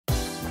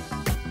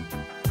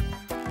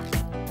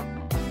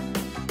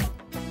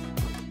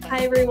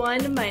Hi,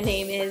 everyone. My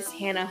name is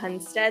Hanna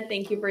Hunstad.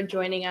 Thank you for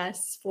joining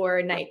us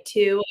for night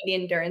 2 of the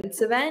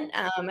endurance event.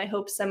 I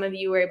hope some of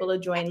you were able to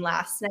join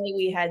last night.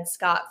 We had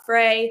Scott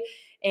Frey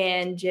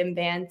and Jim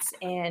Vance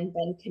and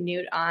Ben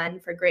Canute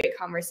on for great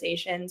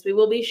conversations. We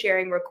will be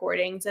sharing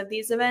recordings of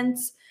these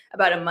events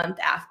about a month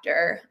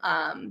after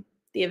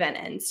the event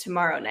ends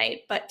tomorrow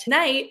night. But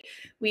tonight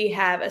we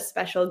have a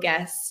special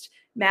guest,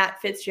 Matt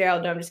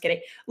Fitzgerald. No, I'm just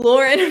kidding.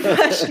 Lauren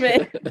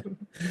Fleshman.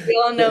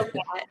 We all know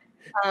Matt.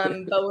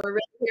 But we're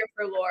really here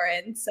for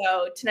Lauren.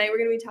 So tonight we're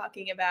going to be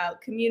talking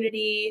about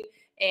community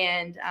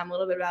and a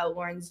little bit about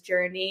Lauren's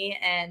journey.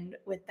 And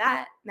with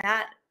that,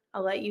 Matt,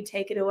 I'll let you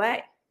take it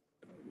away.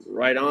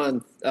 Right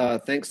on.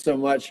 Thanks so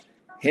much.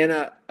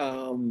 Hanna,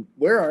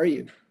 where are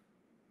you?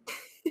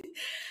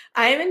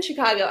 I am in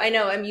Chicago. I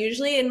know I'm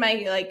usually in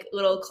my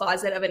little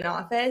closet of an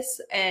office,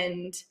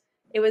 and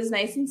it was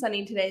nice and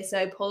sunny today. So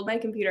I pulled my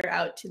computer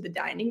out to the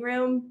dining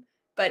room,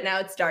 but now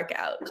it's dark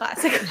out.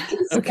 Classic.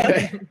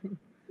 Okay.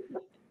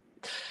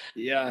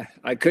 Yeah,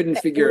 I couldn't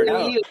figure it out.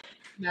 Where are you,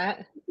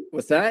 Matt?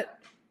 What's that?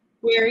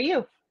 Where are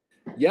you?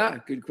 Yeah,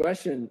 good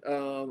question.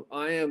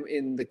 I am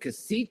in the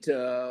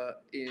casita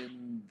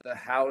in the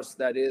house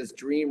that is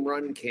Dream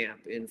Run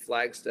Camp in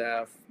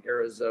Flagstaff,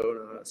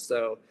 Arizona.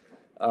 So,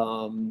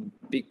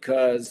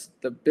 because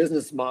the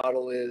business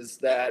model is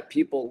that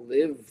people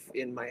live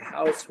in my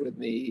house with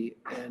me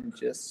and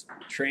just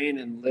train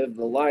and live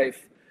the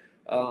life.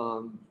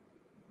 We're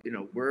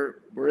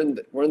in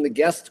the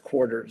guest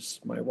quarters,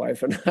 my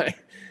wife and I.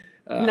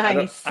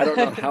 Nice. I don't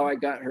know how I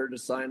got her to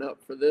sign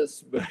up for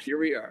this, but here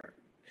we are.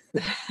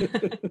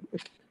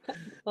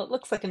 Well, it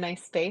looks like a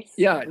nice space.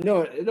 Yeah,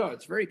 no,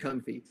 it's very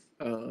comfy.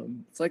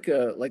 It's like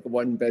a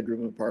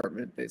 1-bedroom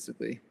apartment,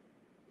 basically.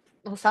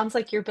 Well, sounds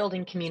like you're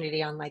building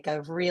community on like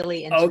a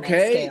really intimate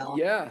scale.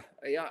 Yeah.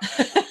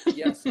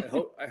 Yes,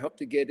 I hope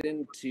to get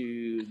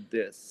into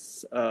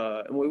this,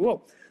 and we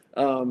will.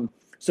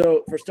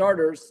 So for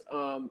starters,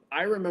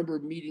 I remember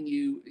meeting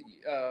you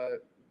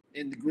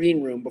in the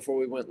green room before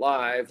we went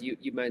live.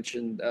 You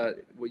mentioned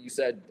what you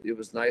said. It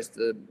was nice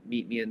to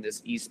meet me in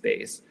this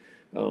e-space.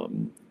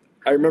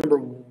 I remember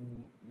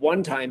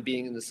one time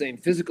being in the same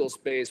physical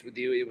space with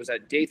you. It was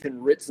at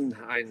Dathan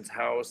Ritzenhein's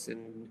house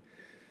in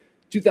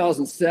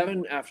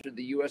 2007 after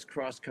the U.S.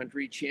 Cross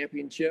Country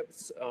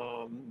Championships.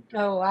 Oh,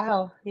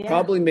 wow. Yeah.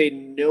 Probably made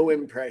no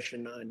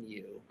impression on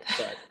you,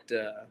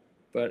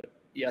 but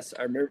yes,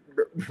 I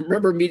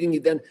remember meeting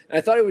you then. And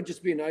I thought it would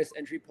just be a nice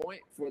entry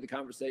point for the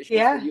conversation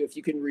for you. If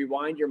you can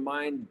rewind your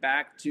mind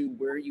back to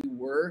where you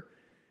were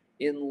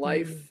in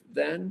life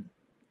then.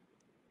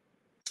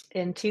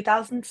 In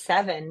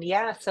 2007,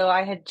 yeah. So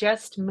I had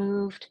just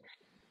moved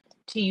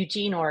to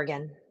Eugene,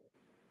 Oregon,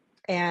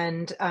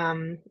 and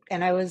I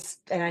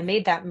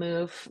made that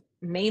move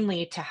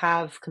mainly to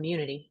have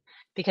community,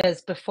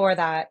 because before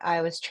that I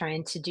was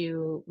trying to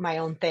do my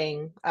own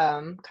thing,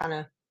 kind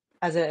of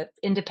as an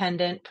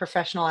independent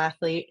professional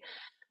athlete,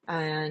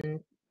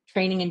 and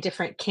training in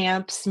different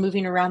camps,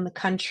 moving around the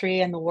country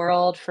and the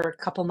world for a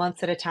couple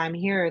months at a time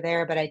here or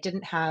there, but I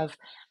didn't have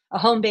a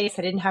home base.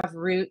 I didn't have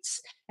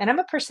roots, and I'm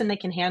a person that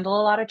can handle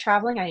a lot of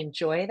traveling. I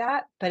enjoy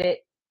that, but it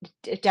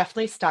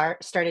definitely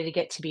started to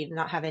get to be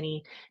not have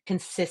any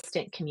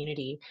consistent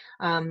community.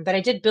 But I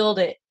did build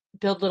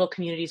little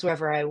communities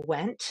wherever I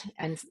went,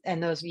 and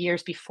those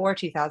years before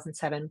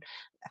 2007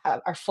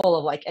 are full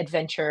of like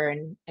adventure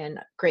and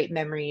great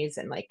memories,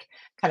 and like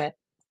kind of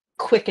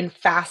quick and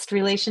fast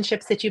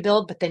relationships that you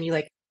build, but then you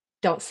like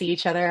don't see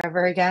each other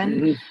ever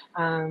again.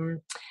 Mm-hmm.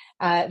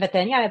 But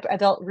then, yeah, I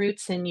built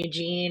roots in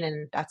Eugene,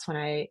 and that's when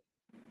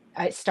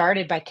I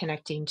started by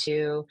connecting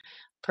to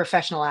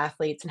professional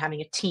athletes and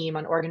having a team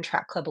on Oregon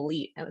Track Club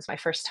Elite. It was my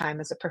first time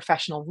as a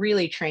professional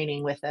really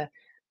training with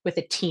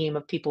a team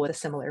of people with a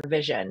similar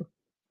vision.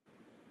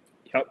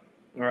 Yep.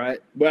 All right.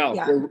 Well,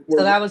 yeah.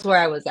 So that was where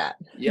I was at.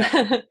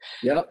 Yeah.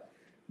 Yep.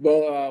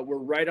 Well, we're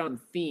right on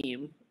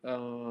theme,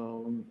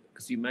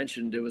 because you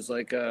mentioned it was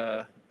like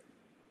a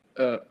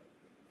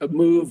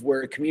move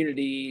where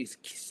community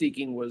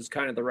seeking was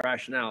kind of the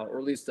rationale, or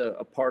at least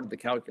a part of the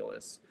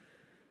calculus.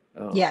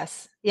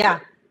 Yes.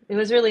 Yeah. It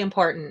was really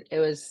important.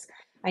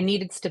 I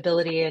needed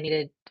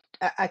stability.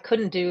 I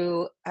couldn't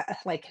do,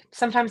 like,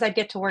 sometimes I'd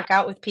get to work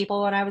out with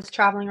people when I was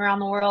traveling around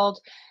the world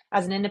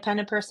as an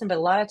independent person, but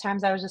a lot of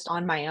times I was just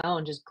on my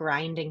own, just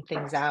grinding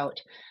things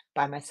out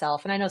by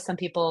myself. And I know some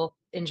people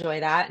enjoy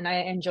that, and I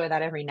enjoy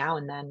that every now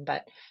and then,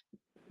 but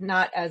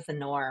not as the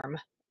norm.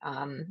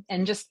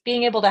 And just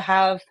being able to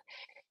have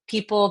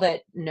people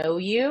that know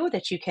you,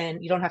 that you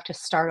don't have to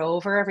start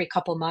over every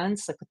couple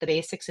months, like with the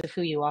basics of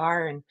who you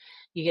are, and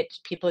you get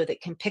people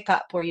that can pick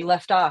up where you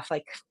left off,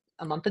 like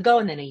a month ago,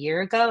 and then a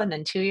year ago, and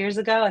then 2 years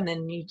ago, and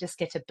then you just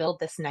get to build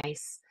this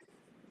nice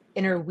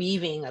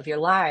interweaving of your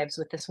lives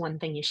with this one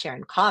thing you share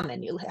in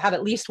common. You have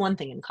at least one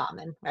thing in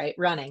common, right?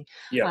 Running.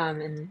 Yeah.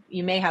 And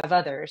you may have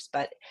others,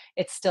 but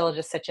it's still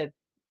just such a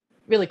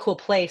really cool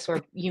place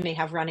where you may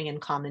have running in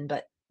common,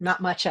 but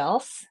not much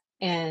else,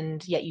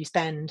 and yet you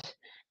spend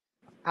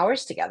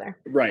hours together.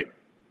 Right.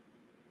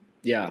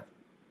 Yeah.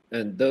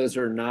 And those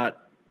are not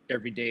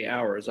everyday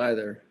hours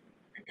either.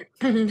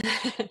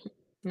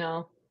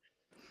 No.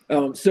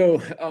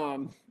 So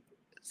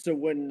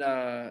when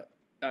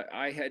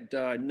I had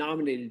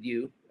nominated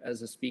you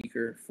as a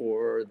speaker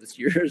for this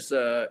year's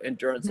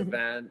endurance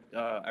event,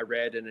 I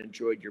read and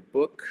enjoyed your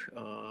book,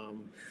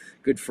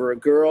 Good for a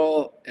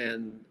Girl,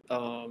 and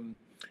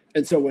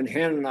so when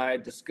Hannah and I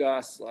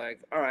discussed, like,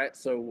 all right,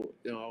 so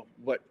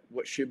what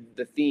should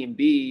the theme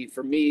be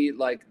for me,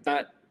 like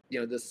that,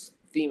 this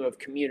theme of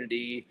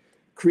community,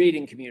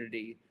 creating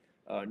community,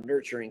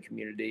 nurturing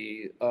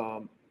community,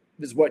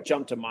 is what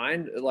jumped to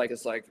mind. Like,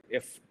 it's like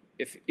if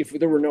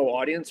there were no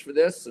audience for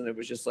this and it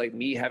was just like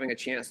me having a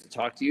chance to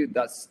talk to you,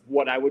 that's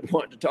what I would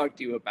want to talk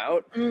to you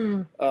about.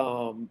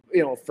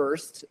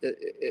 First,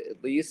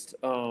 at least.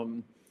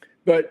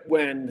 But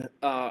when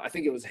I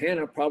think it was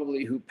Hannah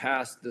probably who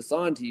passed this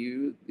on to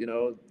you,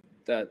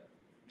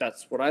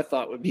 that's what I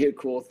thought would be a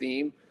cool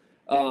theme.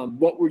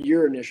 What were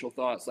your initial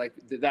thoughts? Like,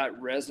 did that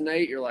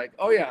resonate? You're like,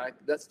 oh yeah,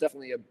 that's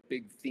definitely a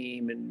big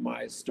theme in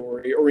my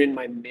story or in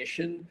my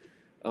mission.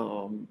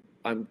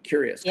 I'm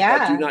curious.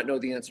 Yeah. I do not know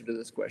the answer to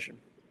this question.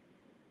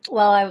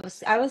 Well, I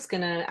was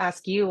gonna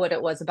ask you what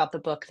it was about the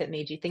book that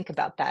made you think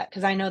about that,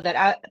 because I know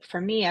that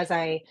for me, as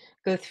I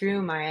go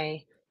through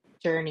my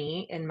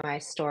journey in my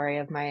story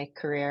of my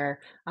career,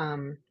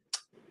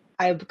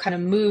 I kind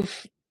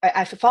of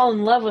I fall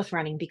in love with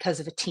running because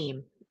of a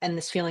team and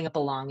this feeling of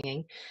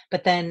belonging.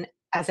 But then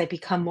as I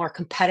become more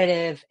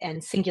competitive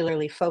and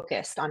singularly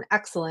focused on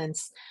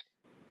excellence,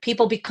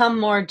 people become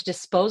more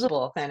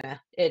disposable kind of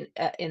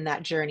in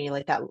that journey,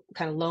 like that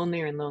kind of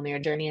lonelier and lonelier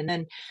journey. And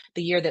then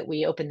the year that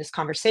we opened this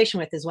conversation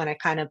with is when I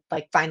kind of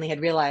like finally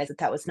had realized that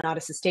that was not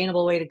a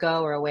sustainable way to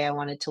go or a way I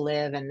wanted to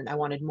live, and I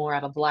wanted more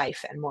out of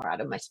life and more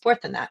out of my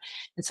sport than that.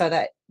 And so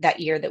that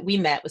year that we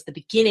met was the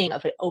beginning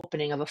of an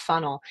opening of a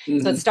funnel.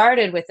 So it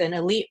started with an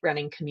elite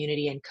running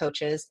community and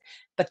coaches,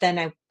 but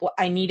then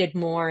I needed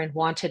more and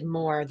wanted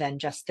more than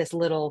just this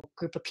little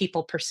group of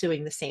people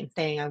pursuing the same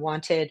thing. I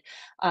wanted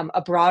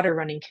a broader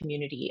running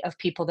community of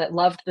people that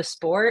loved the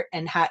sport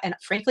and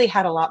frankly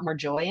had a lot more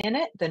joy in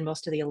it than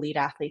most of the elite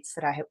athletes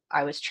that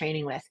I was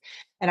training with.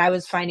 And I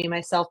was finding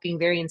myself being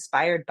very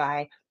inspired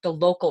by the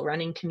local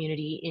running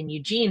community in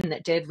Eugene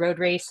that did road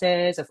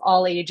races of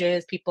all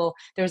ages. There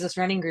was this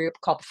running group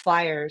called the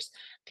Flyers,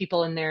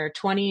 people in their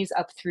 20s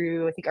up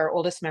through, I think our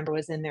oldest member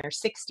was in their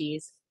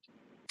 60s.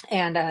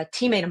 And a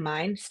teammate of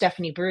mine,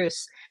 Stephanie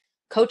Bruce,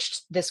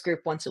 coached this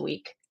group once a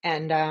week.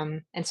 And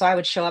so I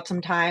would show up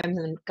sometimes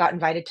and got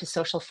invited to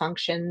social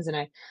functions. And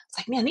I was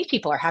like, man, these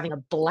people are having a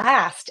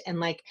blast.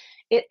 And like,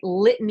 it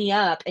lit me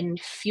up and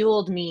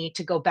fueled me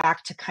to go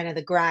back to kind of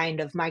the grind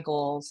of my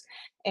goals.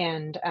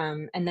 And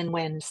then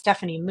when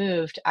Stephanie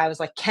moved, I was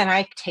like, can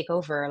I take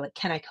over? Like,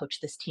 can I coach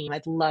this team?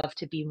 I'd love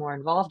to be more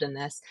involved in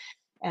this.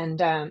 And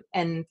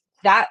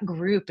that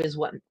group is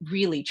what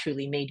really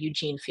truly made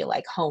Eugene feel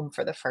like home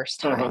for the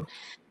first time.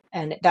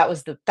 And that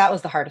was the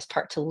hardest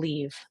part to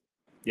leave.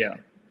 Yeah.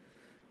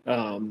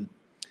 I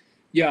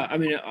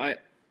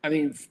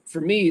mean,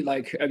 for me,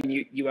 like, I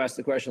mean, you asked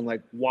the question,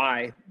 like,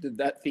 why did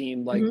that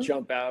theme like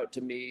jump out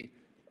to me?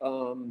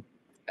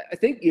 I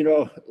think,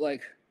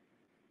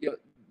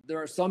 there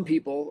are some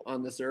people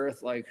on this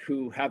earth, like,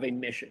 who have a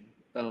mission,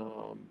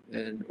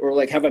 or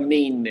like have a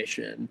main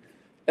mission.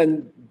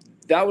 And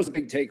that was a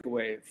big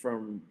takeaway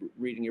from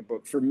reading your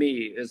book for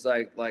me, is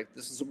like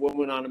this is a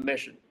woman on a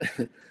mission.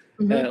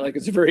 Like,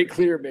 it's a very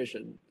clear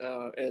mission.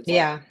 And it's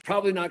like,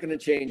 probably not going to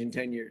change in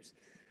 10 years.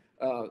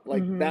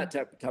 That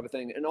type of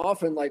thing. And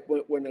often, like,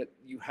 when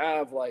you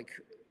have, like,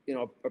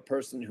 a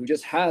person who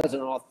just has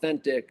an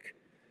authentic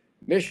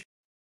mission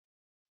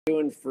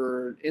doing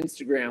for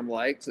Instagram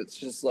likes, it's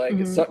just like,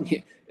 it's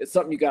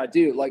something you got to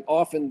do. Like,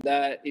 often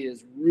that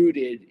is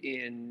rooted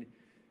in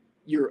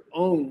your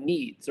own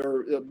needs,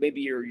 or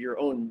maybe your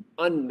own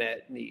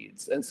unmet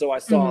needs. And so I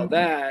saw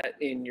that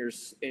in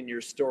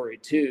your story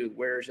too,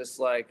 where it's just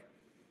like,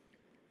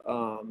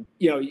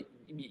 you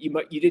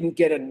didn't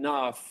get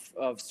enough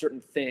of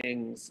certain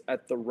things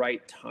at the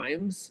right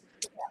times,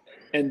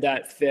 and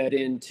that fed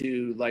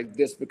into like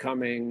this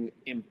becoming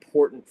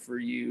important for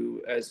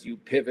you as you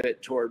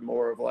pivot toward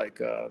more of like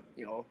a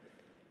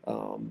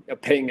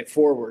paying it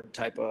forward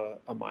type of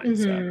a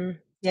mindset.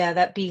 Yeah,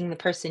 that being the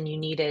person you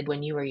needed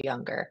when you were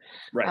younger,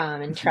 right?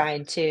 And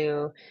trying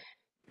to.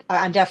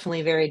 I'm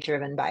definitely very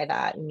driven by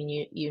that. I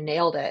mean, you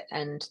nailed it.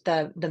 And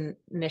the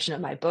mission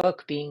of my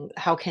book being,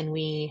 how can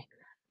we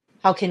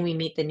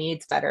meet the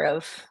needs better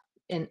of,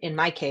 in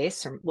my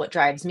case, or what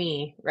drives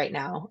me right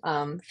now,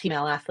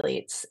 female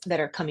athletes that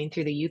are coming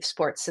through the youth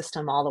sports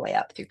system all the way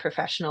up through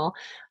professional,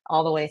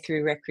 all the way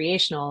through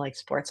recreational. Like,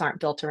 sports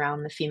aren't built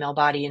around the female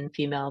body and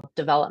female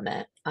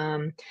development.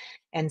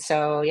 And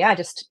so, yeah,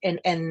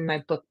 and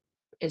my book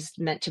is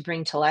meant to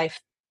bring to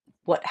life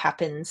what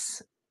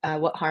happens,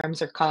 what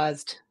harms are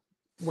caused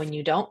when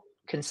you don't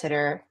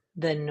consider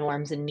the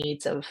norms and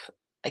needs of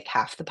like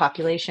half the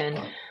population,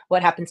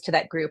 what happens to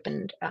that group.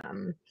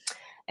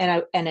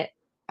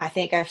 I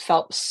think I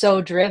felt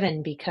so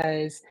driven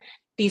because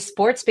these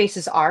sports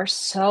spaces are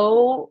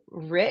so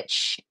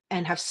rich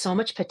and have so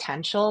much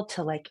potential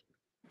to like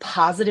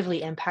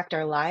positively impact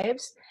our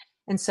lives.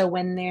 And so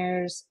when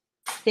there's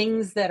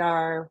things that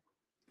are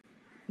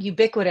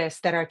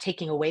ubiquitous that are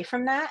taking away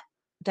from that,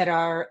 that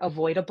are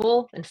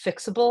avoidable and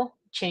fixable,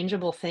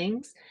 changeable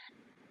things,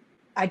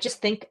 I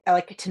just think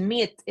like to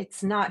me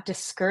it's not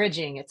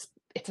discouraging.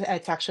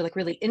 It's actually like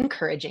really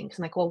encouraging. 'Cause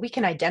I'm like, well, we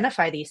can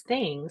identify these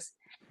things,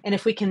 and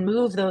if we can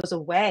move those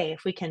away,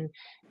 if we can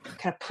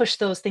kind of push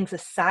those things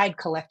aside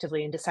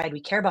collectively and decide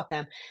we care about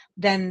them,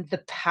 then the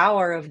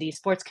power of these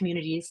sports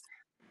communities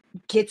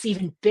gets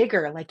even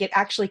bigger. Like it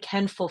actually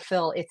can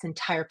fulfill its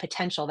entire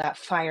potential. That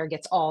fire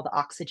gets all the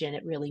oxygen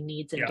it really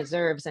needs and Yeah.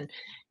 deserves. And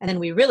then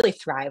we really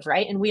thrive,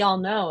 right? And we all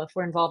know if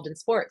we're involved in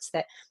sports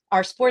that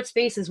our sports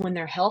spaces, when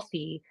they're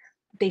healthy,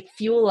 they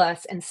fuel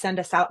us and send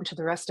us out into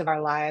the rest of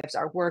our lives,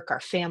 our work,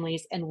 our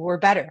families, and we're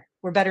better.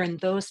 We're better in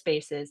those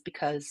spaces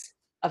because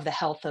of the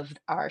health of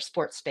our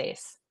sports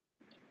space.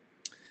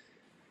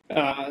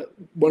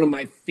 One of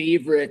my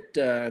favorite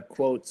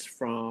quotes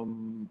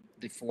from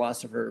the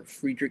philosopher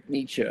Friedrich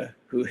Nietzsche,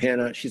 who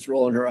Hanna, she's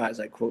rolling her eyes.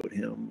 I quote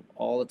him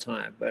all the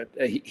time, but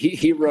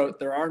he wrote,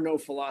 "There are no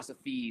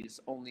philosophies,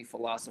 only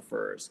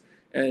philosophers."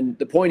 And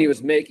the point he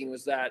was making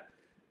was that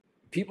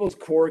people's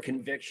core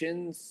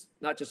convictions,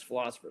 not just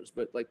philosophers,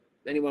 but like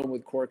anyone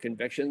with core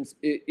convictions,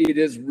 it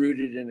is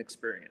rooted in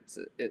experience.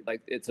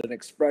 Like it's an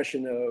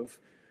expression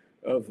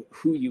of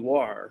who you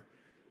are.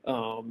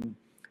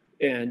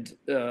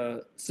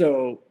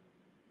 So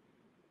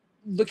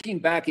looking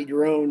back at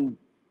your own,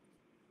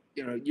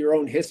 your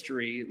own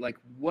history, like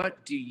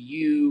what do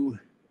you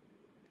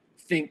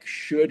think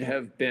should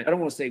have been, I don't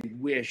want to say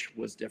wish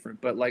was different,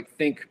 but like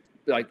think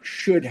like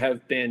should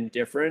have been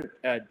different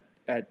at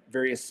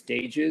various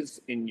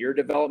stages in your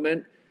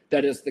development,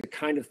 that is the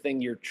kind of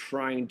thing you're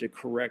trying to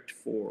correct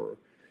for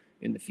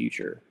in the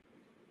future?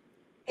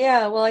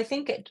 Yeah, well, I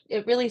think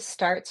it really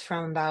starts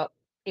from about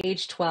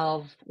age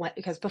 12,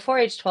 because before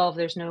age 12,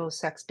 there's no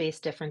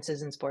sex-based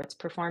differences in sports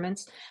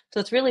performance. So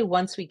it's really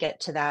once we get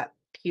to that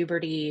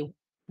puberty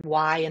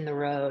Y in the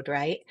road,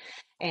 right?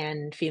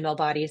 And female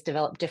bodies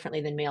develop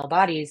differently than male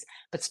bodies,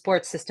 but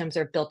sports systems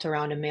are built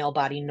around a male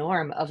body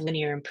norm of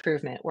linear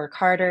improvement. Work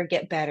harder,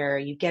 get better,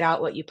 you get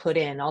out what you put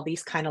in, all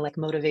these kind of like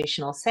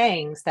motivational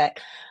sayings that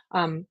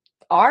um,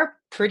 are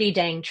pretty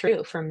dang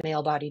true for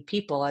male bodied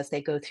people as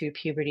they go through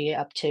puberty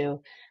up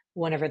to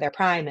whenever their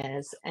prime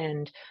is.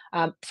 And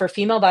for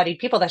female bodied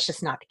people, that's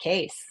just not the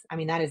case. I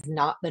mean, that is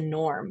not the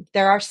norm.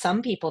 There are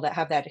some people that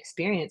have that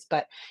experience,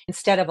 but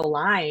instead of a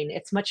line,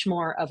 it's much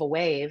more of a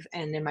wave.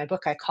 And in my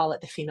book, I call it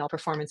the female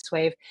performance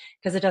wave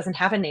because it doesn't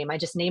have a name. I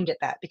just named it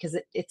that because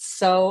it's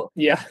so,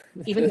 Yeah.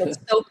 even though it's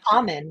so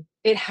common,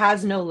 it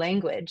has no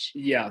language.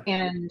 Yeah.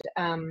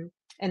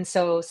 And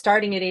so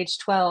starting at age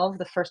 12,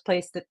 the first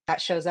place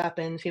that shows up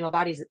in female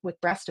bodies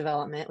with breast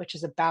development, which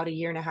is about a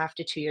year and a half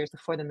to 2 years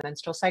before the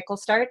menstrual cycle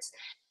starts.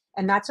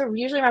 And that's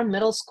usually around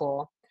middle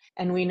school.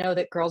 And we know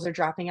that girls are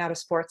dropping out of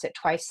sports at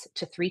 2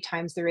 to 3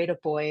 times the rate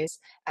of boys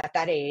at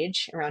that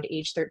age, around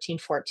age 13,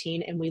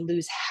 14. And we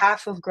lose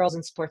half of girls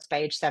in sports by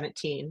age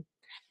 17.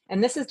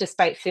 And this is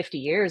despite 50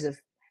 years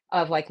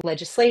of like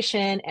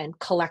legislation and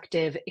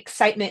collective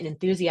excitement and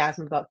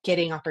enthusiasm about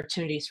getting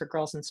opportunities for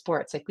girls in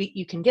sports. Like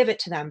you can give it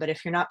to them, but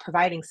if you're not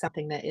providing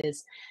something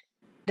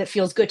that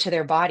feels good to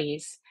their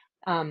bodies,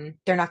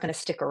 they're not going to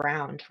stick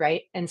around,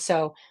 right? And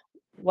so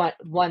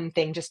one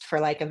thing, just for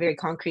like a very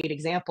concrete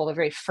example, the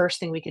very first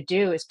thing we could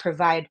do is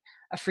provide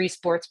a free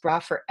sports bra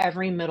for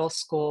every middle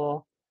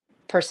school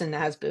person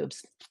that has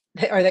boobs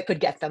or that could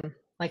get them.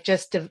 Like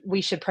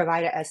we should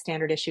provide it as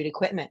standard issued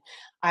equipment.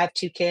 I have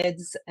 2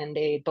 kids and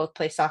they both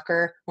play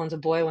soccer. One's a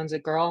boy, one's a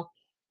girl.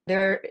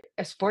 A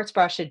sports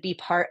bra should be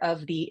part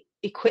of the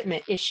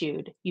equipment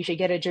issued. You should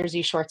get a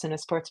jersey, shorts, and a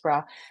sports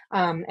bra.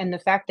 And the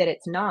fact that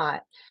it's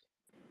not,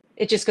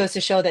 it just goes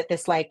to show that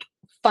this like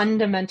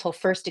fundamental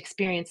first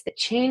experience that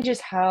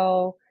changes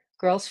how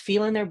girls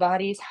feel in their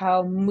bodies,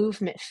 how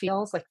movement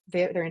feels, like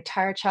their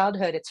entire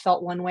childhood, it's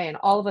felt one way. And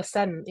all of a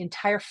sudden,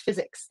 entire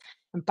physics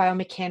and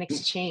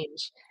biomechanics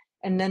change.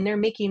 And then they're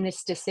making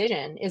this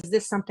decision, is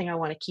this something I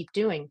want to keep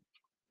doing?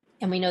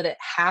 And we know that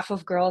half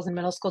of girls in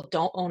middle school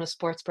don't own a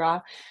sports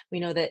bra.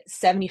 We know that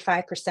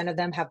 75% of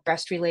them have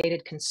breast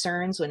related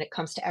concerns when it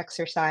comes to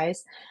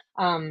exercise.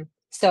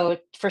 So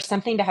for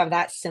something to have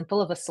that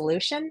simple of a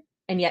solution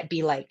and yet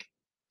be like,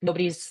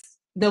 nobody's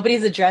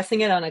addressing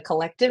it on a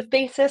collective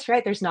basis,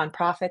 right? There's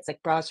nonprofits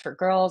like Bras for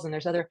Girls, and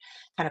there's other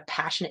kind of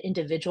passionate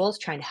individuals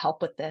trying to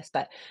help with this.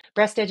 But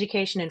breast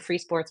education and free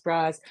sports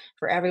bras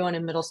for everyone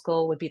in middle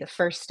school would be the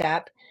first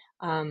step.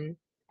 And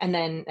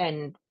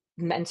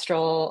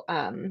menstrual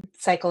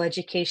cycle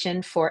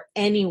education for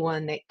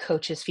anyone that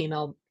coaches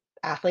female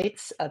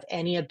athletes of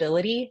any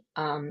ability.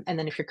 And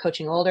then if you're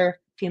coaching older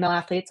female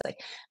athletes,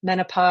 like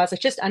menopause, like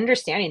just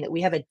understanding that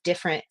we have a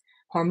different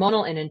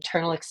hormonal and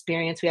internal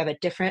experience. We have a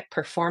different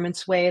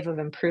performance wave of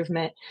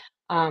improvement.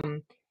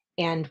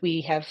 And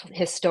we have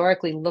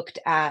historically looked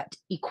at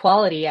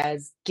equality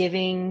as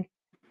giving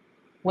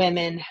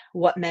women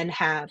what men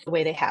have the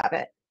way they have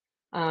it.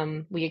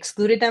 We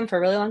excluded them for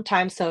a really long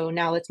time. So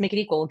now let's make it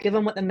equal. We'll give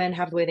them what the men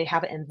have the way they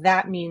have it. And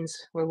that means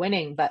we're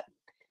winning. But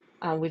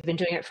we've been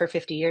doing it for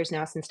 50 years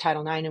now, since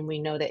Title IX. And we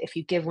know that if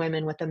you give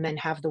women what the men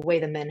have the way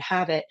the men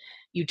have it,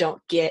 they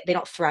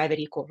don't thrive at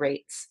equal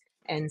rates.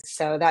 And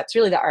so that's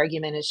really the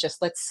argument, is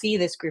just, let's see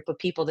this group of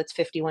people that's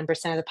 51%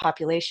 of the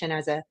population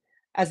as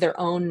their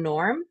own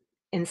norm,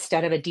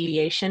 instead of a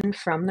deviation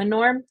from the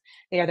norm.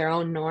 They are their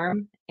own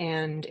norm,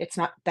 and it's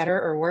not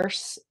better or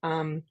worse.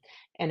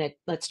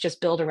 Let's just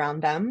build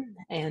around them.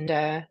 And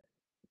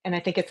I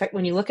think it's like,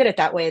 when you look at it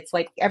that way, it's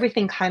like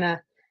everything kind of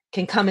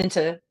can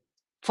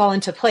fall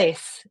into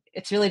place.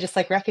 It's really just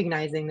like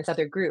recognizing this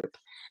other group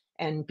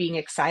and being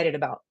excited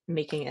about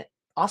making it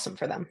awesome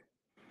for them.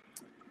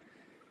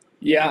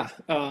 Yeah.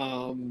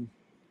 That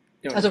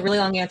was a really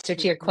long answer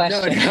to your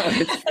question. No,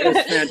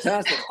 it's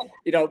fantastic.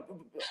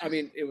 I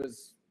mean, it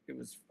was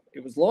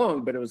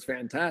long, but it was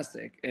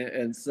fantastic.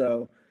 And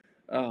so,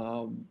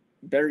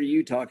 better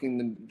you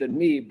talking than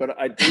me, but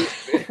I do,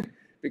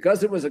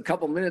 because it was a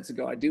couple minutes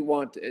ago, I do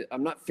want to,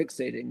 I'm not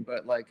fixating,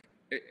 but like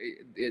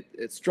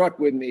it stuck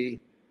with me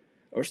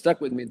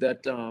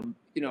that,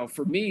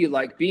 for me,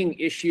 like being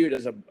issued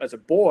as a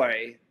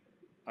boy,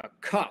 a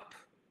cup,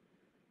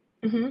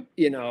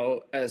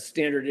 as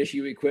standard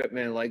issue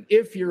equipment, like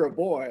if you're a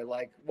boy,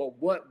 like, well,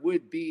 what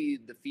would be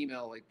the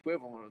female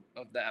equivalent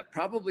of that?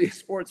 Probably a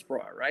sports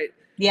bra, right?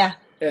 Yeah.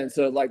 And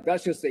so like,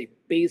 that's just a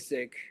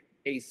basic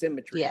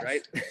asymmetry, Yes.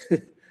 right?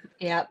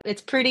 Yeah.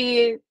 It's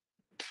pretty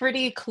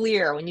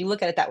clear when you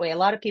look at it that way. A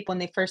lot of people, when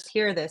they first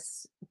hear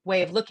this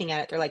way of looking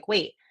at it, they're like,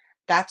 wait,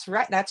 that's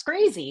right. That's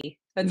crazy.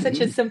 That's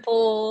such a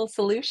simple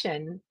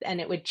solution. And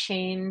it would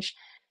change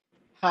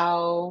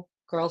how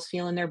girls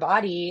feel in their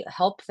body,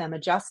 help them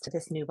adjust to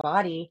this new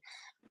body.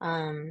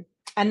 And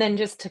then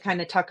just to kind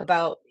of talk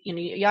about,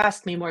 you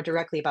asked me more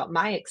directly about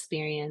my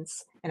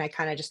experience, and I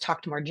kind of just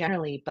talked more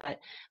generally. But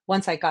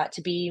once I got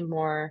to be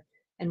more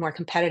and more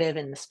competitive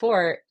in the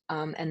sport,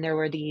 and there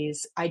were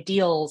these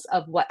ideals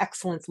of what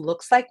excellence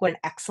looks like, what an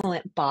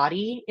excellent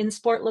body in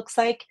sport looks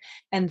like.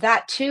 And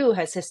that too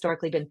has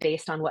historically been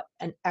based on what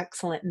an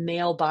excellent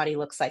male body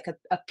looks like,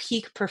 a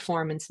peak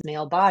performance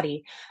male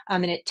body.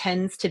 And it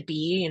tends to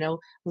be,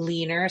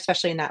 leaner,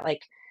 especially in that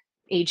like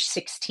age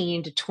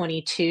 16 to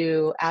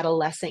 22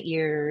 adolescent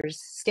years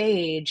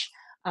stage.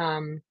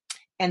 And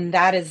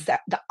that is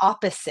the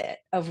opposite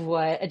of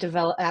what a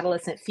developed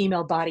adolescent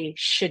female body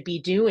should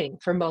be doing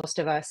for most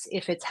of us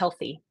if it's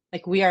healthy.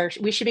 Like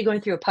we should be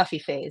going through a puffy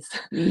phase.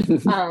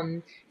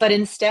 But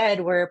instead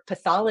we're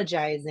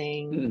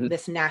pathologizing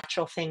this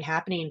natural thing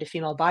happening to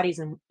female bodies,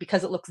 and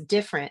because it looks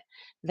different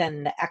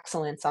than the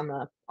excellence on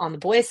the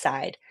boys'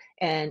 side.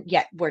 And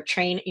yet we're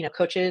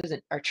coaches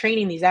are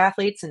training these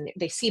athletes, and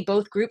they see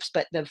both groups,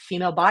 but the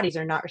female bodies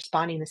are not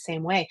responding the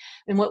same way.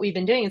 And what we've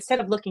been doing, instead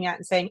of looking at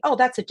and saying, oh,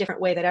 that's a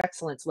different way that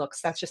excellence looks,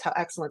 that's just how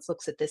excellence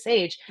looks at this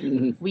age,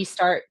 we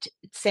start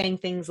saying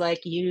things like,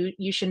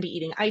 you shouldn't be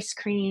eating ice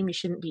cream, you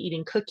shouldn't be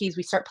eating cookies.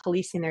 We start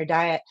policing their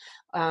diet,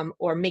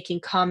 or making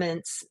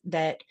comments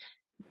that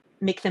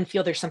make them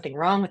feel there's something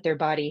wrong with their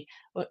body,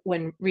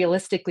 when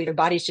realistically their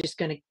body's just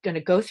going to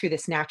go through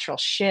this natural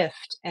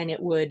shift, and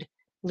it would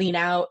lean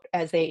out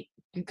as they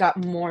got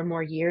more and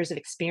more years of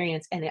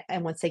experience. And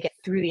once they get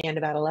through the end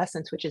of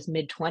adolescence, which is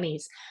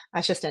mid-20s,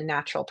 that's just a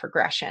natural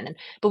progression.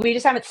 But we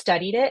just haven't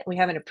studied it. We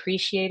haven't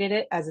appreciated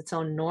it as its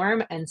own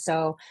norm. And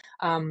so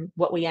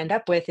what we end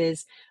up with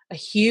is a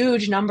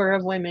huge number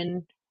of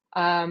women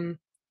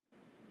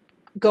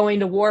going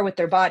to war with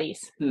their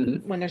bodies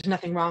when there's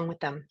nothing wrong with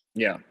them.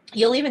 Yeah.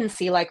 You'll even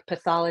see like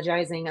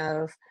pathologizing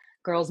of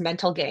girls'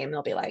 mental game.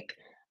 They'll be like,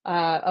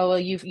 oh, well,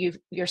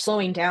 you're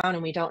slowing down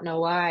and we don't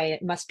know why.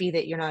 It must be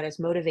that you're not as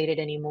motivated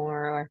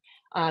anymore,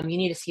 or you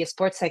need to see a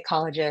sports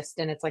psychologist.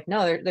 And it's like,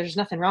 no, there's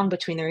nothing wrong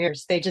between their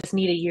ears. They just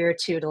need a year or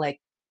two to like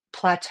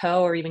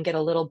plateau or even get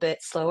a little bit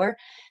slower.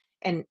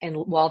 And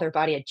while their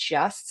body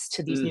adjusts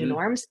to these new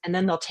norms, and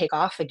then they'll take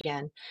off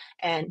again.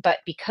 But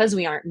because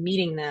we aren't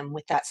meeting them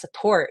with that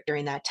support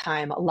during that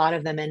time, a lot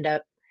of them end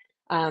up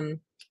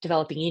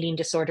developing eating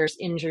disorders,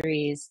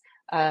 injuries,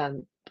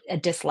 a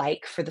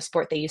dislike for the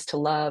sport they used to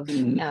love,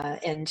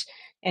 and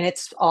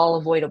it's all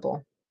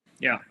avoidable.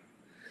 Yeah.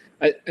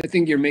 I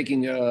think you're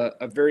making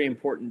a very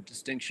important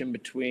distinction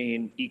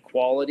between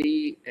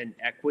equality and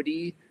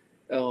equity.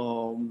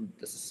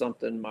 This is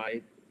something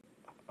my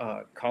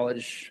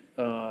college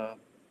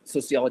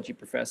sociology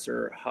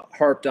professor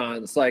harped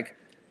on. It's like,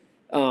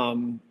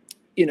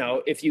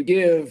 if you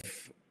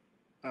give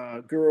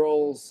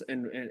girls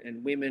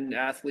and women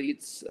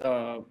athletes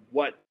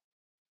what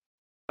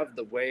have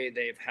the way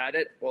they've had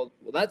it, well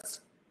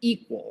that's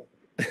equal.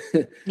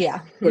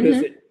 Yeah. But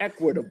is it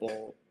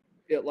equitable?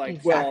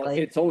 Exactly. Well,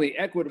 it's only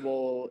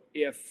equitable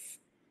if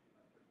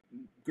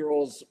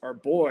girls are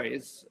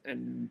boys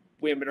and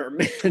women are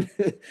men.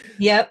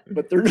 Yep.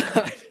 But they're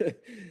not.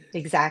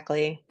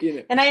 Exactly.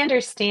 And I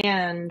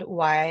understand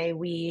why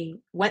we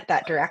went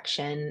that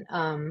direction.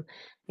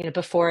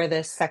 Before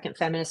the second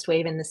feminist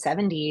wave in the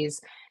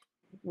 70s,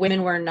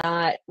 women were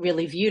not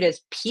really viewed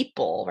as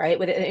people, right?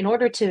 In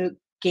order to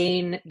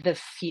gain the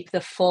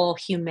full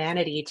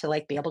humanity to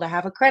like be able to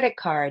have a credit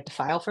card, to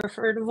file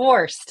for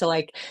divorce, to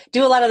like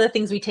do a lot of the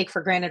things we take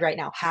for granted right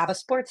now, have a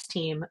sports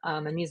team.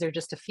 And these are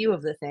just a few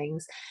of the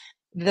things.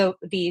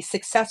 The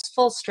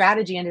successful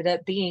strategy ended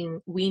up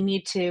being, we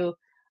need to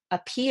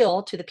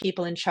appeal to the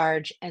people in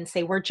charge and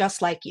say, we're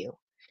just like you.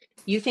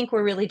 You think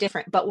we're really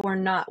different, but we're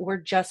not. We're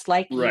just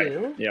like Right.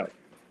 you. Yeah.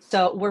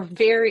 So we're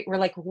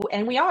like,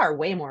 and we are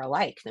way more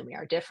alike than we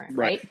are different,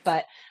 Right. right?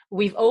 But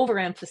we've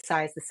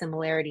overemphasized the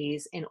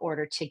similarities in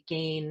order to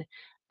gain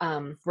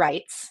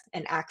rights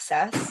and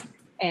access,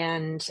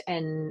 and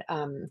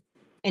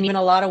even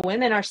a lot of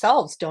women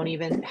ourselves don't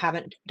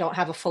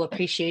have a full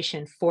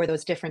appreciation for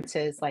those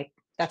differences. Like,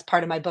 that's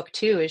part of my book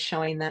too, is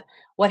showing that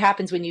what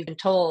happens when you've been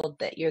told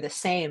that you're the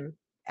same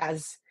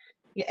as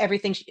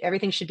everything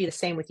should be the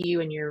same with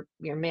you and your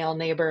male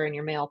neighbor and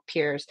your male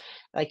peers.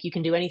 Like, you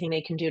can do anything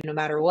they can do no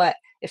matter what.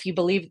 If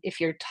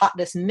you're taught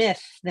this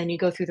myth, then you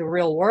go through the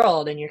real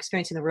world and you're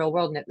experiencing the real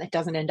world, and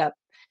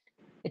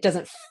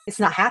it's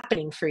not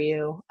happening for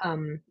you.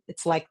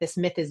 It's like this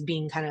myth is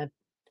being kind of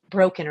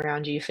broken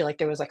around you. You feel like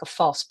there was like a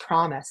false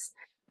promise.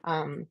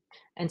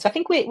 And so I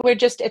think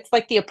it's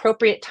like the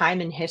appropriate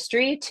time in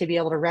history to be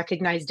able to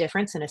recognize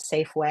difference in a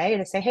safe way,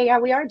 to say, hey, yeah,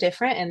 we are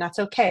different, and that's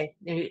okay.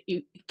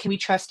 Can we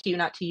trust you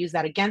not to use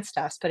that against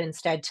us, but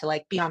instead to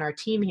like be on our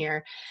team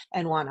here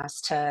and want us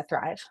to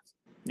thrive?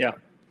 Yeah.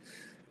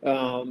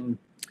 I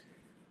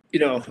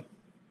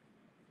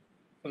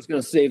was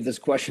going to save this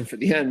question for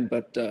the end,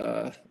 but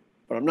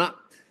I'm not.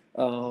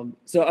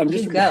 So I'm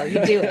just. You go.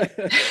 You do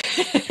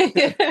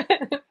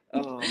it.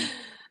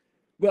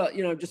 Well,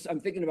 I'm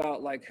thinking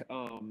about like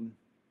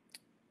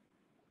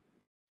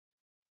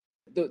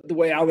the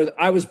way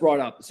I was brought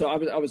up. So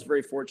I was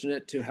very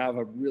fortunate to have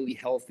a really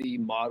healthy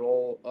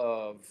model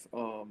of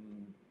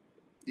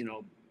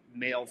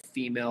male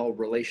female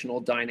relational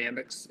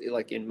dynamics,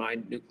 like in my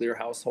nuclear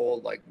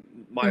household. Like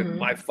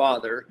my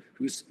father,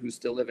 who's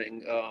still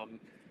living,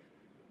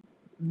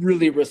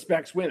 really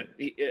respects women.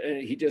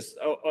 He just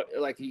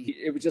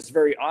it was just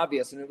very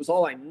obvious, and it was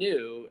all I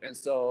knew, and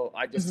so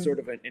I just sort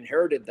of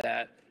inherited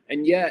that.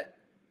 And yet,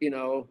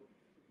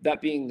 that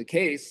being the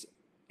case,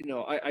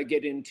 I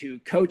get into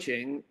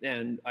coaching,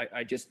 and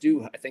I just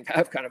do. I think I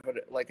have kind of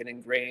an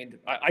ingrained.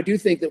 I do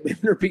think that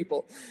women are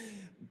people,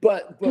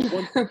 but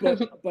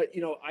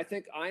I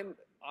think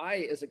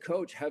I as a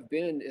coach have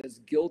been as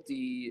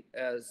guilty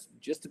as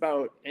just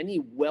about any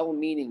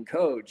well-meaning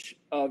coach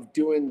of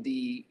doing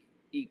the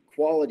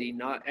equality,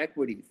 not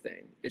equity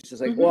thing. It's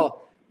just like,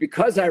 well,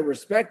 because I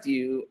respect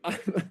you,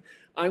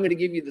 I'm going to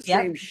give you the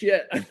same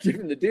shit I'm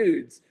giving the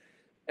dudes.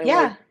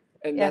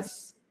 And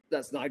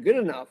that's not good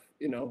enough,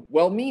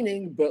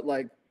 well-meaning, but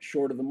like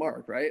short of the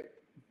mark, right?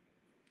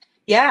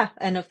 Yeah.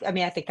 And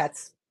I think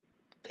that's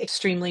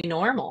extremely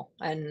normal,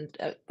 and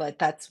but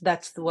that's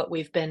what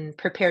we've been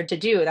prepared to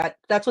do.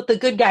 That's what the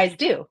good guys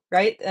do,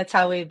 right? That's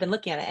how we've been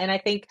looking at it, and I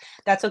think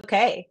that's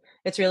okay.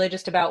 It's really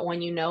just about,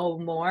 when you know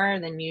more,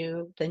 then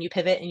you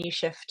pivot and you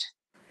shift,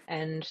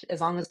 and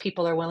as long as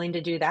people are willing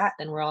to do that,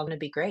 then we're all going to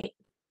be great.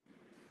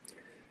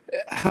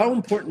 How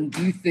important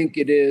do you think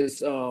it is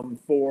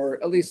for,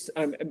 at least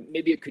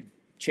maybe it could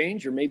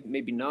change or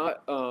maybe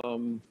not,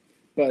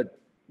 but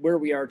where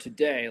we are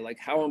today, like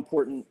how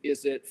important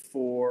is it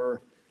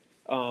for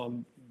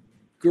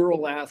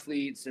girl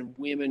athletes and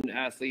women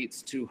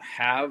athletes to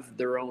have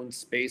their own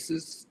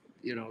spaces,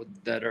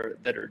 that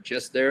are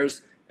just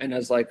theirs, and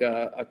as like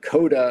a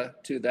coda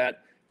to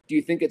that? Do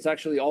you think it's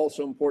actually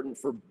also important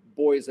for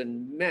boys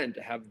and men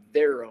to have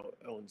their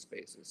own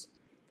spaces?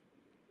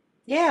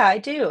 Yeah, I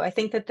do. I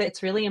think that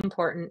it's really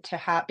important to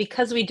have,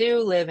 because we do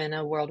live in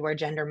a world where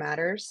gender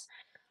matters,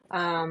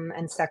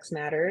 and sex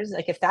matters.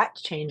 Like, if that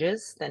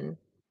changes, then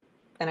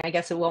I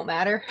guess it won't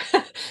matter.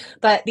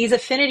 But these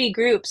affinity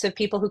groups of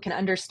people who can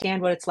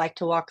understand what it's like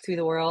to walk through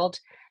the world,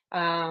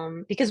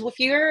 because if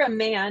you're a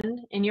man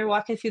and you're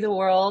walking through the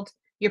world,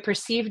 you're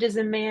perceived as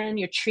a man,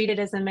 you're treated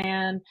as a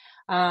man,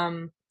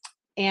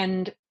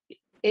 and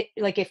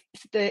like,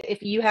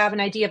 if you have an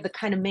idea of the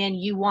kind of man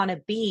you want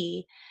to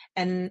be,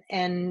 and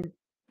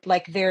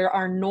like, there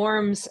are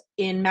norms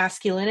in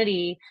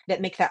masculinity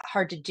that make that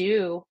hard to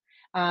do,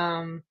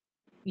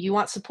 you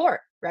want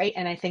support, right?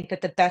 And I think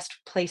that the best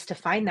place to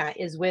find that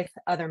is with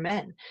other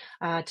men,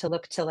 to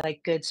look to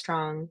like good,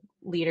 strong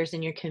leaders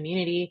in your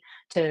community,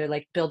 to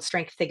like build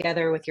strength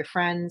together with your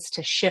friends,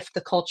 to shift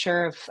the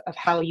culture of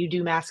how you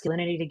do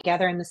masculinity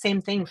together. And the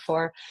same thing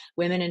for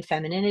women and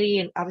femininity.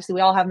 And obviously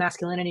we all have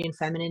masculinity and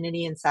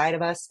femininity inside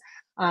of us.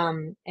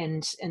 And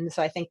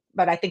so I think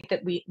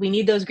that we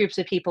need those groups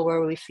of people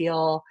where we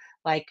feel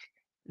like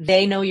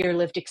they know your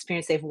lived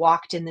experience, they've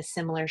walked in the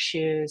similar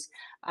shoes,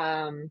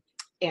 and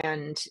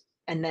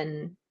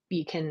then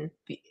you can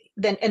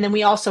then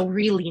we also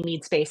really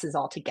need spaces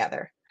all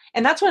together.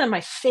 And that's one of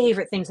my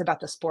favorite things about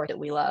the sport that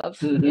we love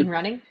in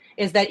running,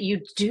 is that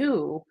you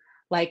do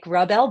like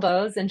rub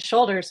elbows and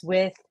shoulders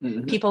with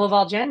people of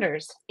all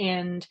genders.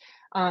 And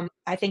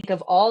I think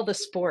of all the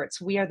sports,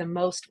 we are the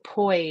most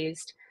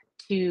poised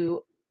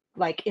to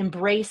like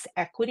embrace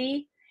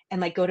equity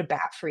like go to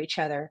bat for each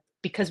other,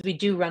 because we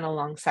do run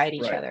alongside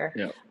each Right. other.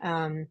 Yeah.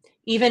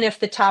 Even if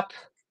the top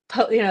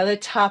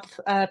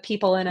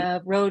people in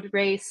a road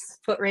race,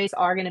 foot race,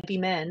 are going to be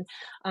men,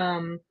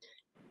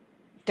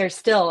 there's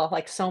still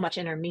like so much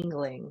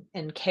intermingling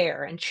and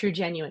care and true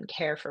genuine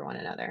care for one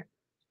another.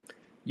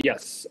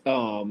 Yes.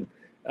 And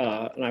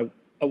I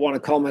want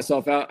to call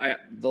myself out.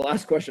 The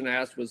last question I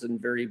asked was in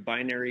very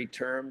binary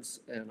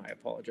terms, and I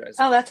apologize.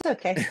 Oh, that's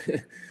okay.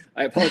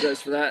 I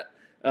apologize for that.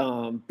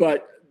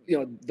 But we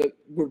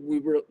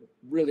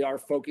really are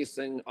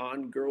focusing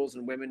on girls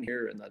and women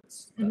here, and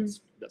that's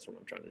what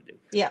I'm trying to do.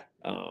 Yeah.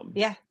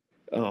 Yeah.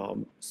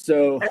 Can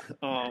you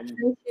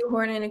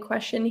shoehorn in a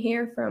question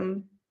here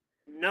from?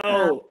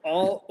 No,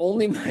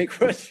 only my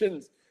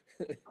questions.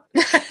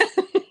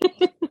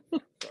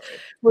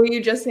 Were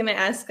you just going to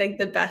ask like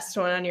the best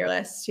one on your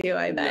list too?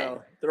 I bet.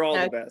 No, they're all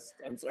the best.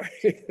 I'm sorry.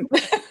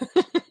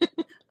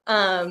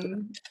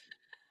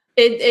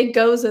 It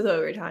goes with what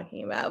we're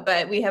talking about,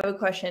 but we have a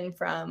question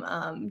from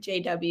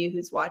JW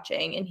who's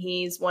watching, and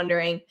he's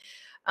wondering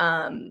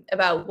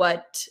about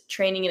what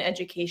training and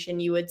education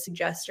you would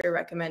suggest or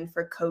recommend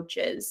for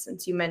coaches,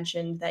 since you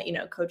mentioned that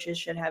coaches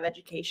should have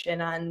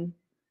education on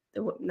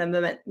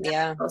the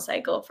menstrual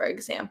cycle, for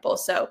example.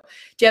 So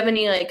do you have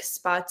any like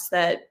spots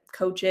that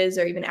coaches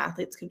or even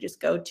athletes could just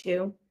go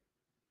to?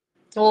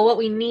 Well, what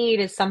we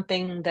need is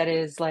something that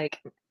is like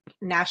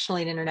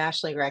nationally and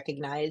internationally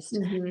recognized,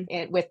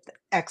 with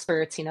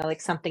experts,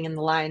 like something in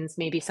the lines,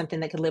 maybe something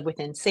that could live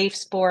within safe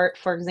sport,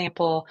 for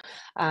example,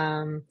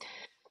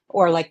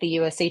 or like the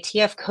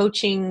USATF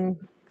coaching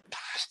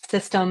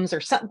systems,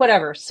 or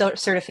whatever,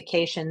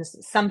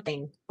 certifications,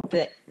 something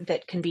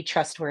that can be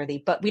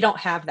trustworthy. But we don't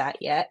have that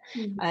yet.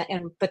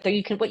 But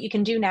what you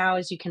can do now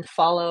is you can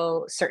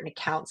follow certain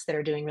accounts that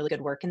are doing really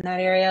good work in that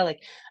area,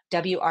 like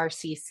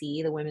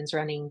WRCC, the Women's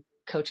Running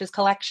Coaches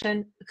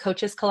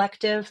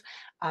Collective.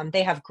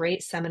 They have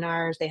great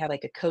seminars. They have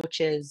like a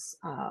coaches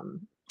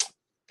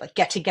like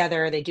get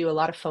together. They do a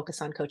lot of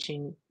focus on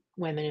coaching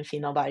women and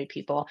female bodied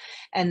people.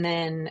 And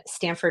then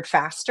Stanford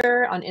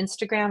Faster on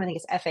Instagram, I think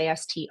it's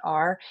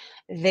FASTR.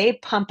 They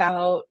pump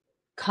out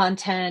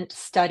content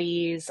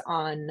studies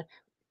on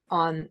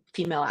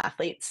female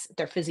athletes,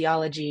 their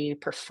physiology,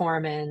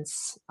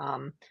 performance.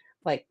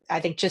 Like, I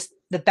think just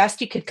the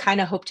best you could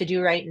kind of hope to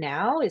do right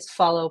now is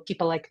follow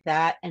people like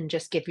that, and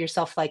just give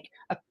yourself like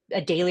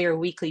a daily or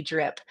weekly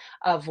drip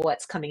of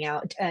what's coming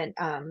out. And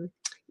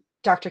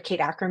Dr. Kate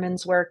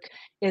Ackerman's work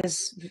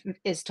is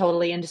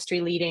totally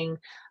industry leading.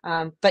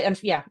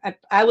 But yeah,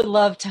 I would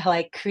love to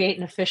like create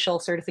an official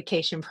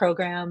certification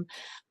program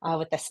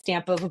with a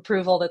stamp of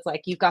approval that's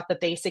like, you've got the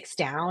basics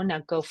down,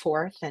 now go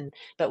forth.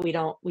 But we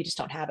just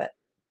don't have it.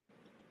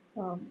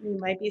 Well, we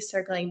might be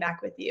circling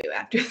back with you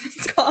after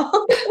this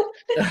call.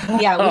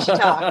 Yeah, we should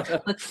talk.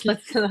 Let's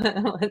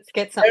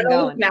get something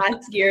going.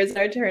 Matt's gears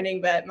are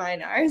turning, but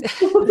mine are.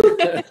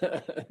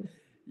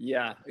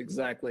 Yeah,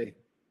 exactly.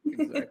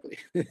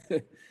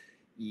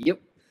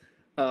 Yep.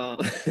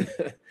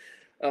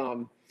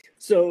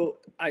 So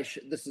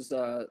this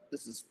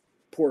is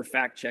poor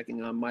fact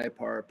checking on my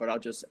part, but I'll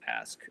just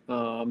ask.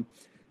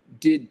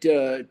 Did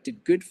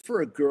Good for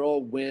a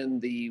Girl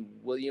win the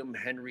William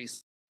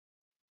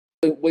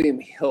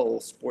Hill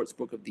Sports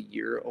Book of the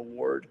Year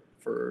award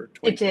for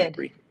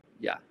 2023? It did.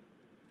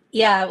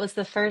 Yeah, it was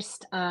the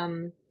first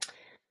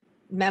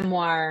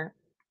memoir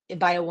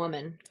by a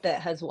woman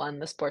that has won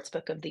the Sports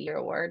Book of the Year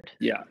award.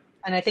 Yeah.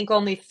 And I think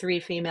only 3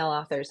 female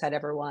authors had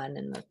ever won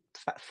in the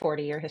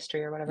 40-year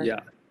history or whatever. Yeah.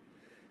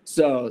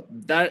 So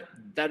that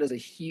is a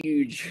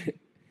huge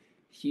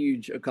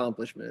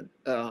accomplishment.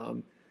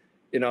 Thanks.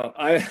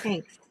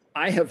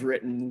 I have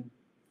written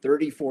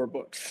 34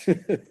 books.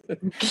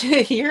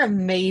 You're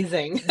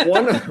amazing.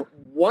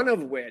 one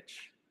of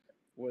which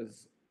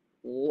was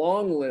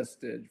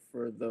long-listed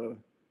for the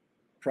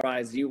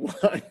prize you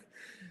won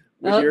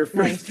with your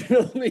first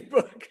and only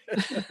book.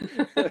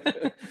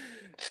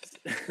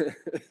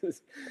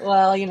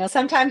 Well,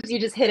 sometimes you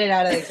just hit it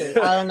out of the gate.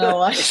 I don't know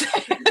what.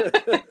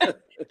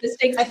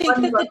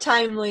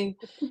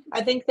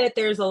 I think that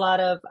there's a lot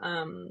of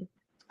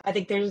I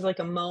think there's like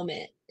a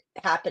moment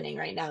happening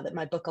right now that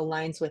my book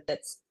aligns with,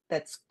 that's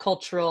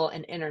cultural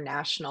and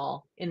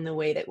international, in the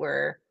way that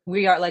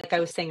we are, like I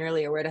was saying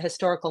earlier, we're at a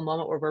historical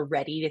moment where we're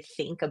ready to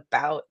think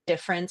about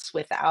difference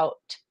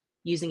without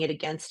using it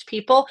against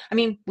people. I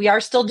mean, we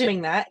are still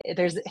doing that.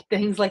 There's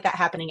things like that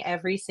happening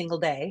every single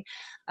day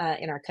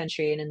in our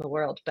country and in the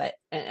world,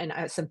 and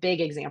some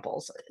big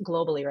examples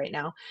globally right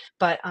now.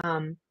 But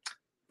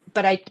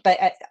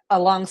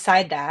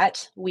alongside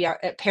that, we are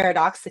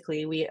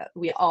paradoxically, we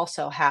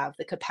also have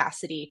the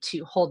capacity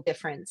to hold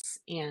difference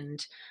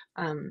and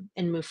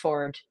move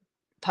forward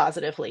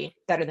positively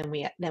better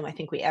than I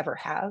think we ever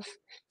have,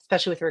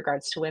 especially with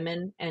regards to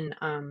women. And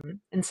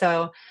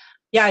so,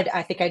 yeah,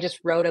 I think I just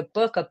wrote a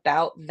book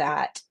about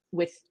that,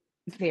 with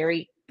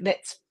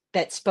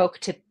that spoke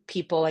to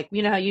people, like,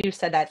 how you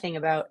said that thing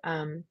about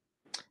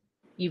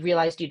you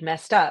realized you'd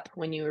messed up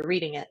when you were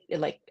reading it.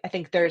 Like, I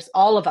think there's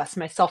all of us,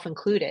 myself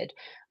included,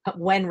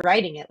 when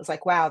writing it, was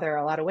like, wow, there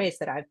are a lot of ways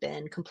that I've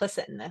been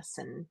complicit in this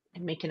and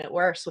making it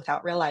worse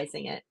without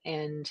realizing it.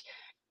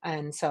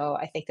 And so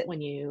I think that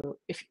when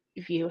if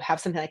you have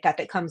something like that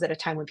that comes at a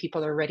time when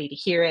people are ready to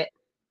hear it,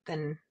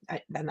 then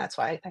that's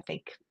why I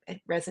think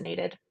it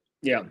resonated.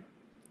 Yeah.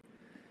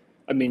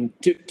 I mean,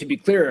 to be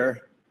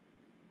clear,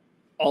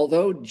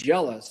 although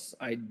jealous,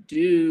 I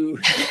do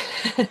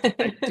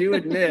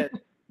admit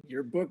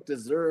your book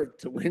deserved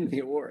to win the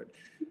award.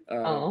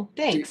 Oh,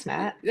 thanks,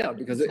 Matt. Yeah,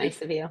 because it's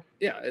nice of you.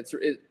 Yeah,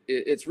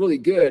 it's really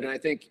good, and I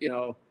think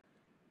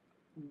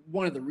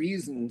one of the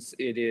reasons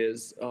it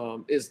is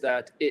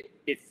that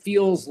it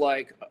feels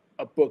like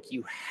a book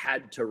you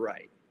had to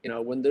write.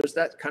 When there's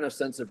that kind of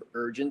sense of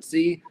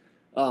urgency,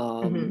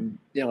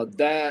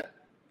 that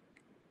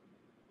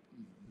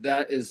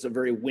is a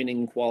very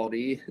winning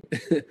quality.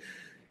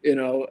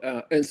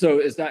 And so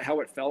is that how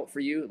it felt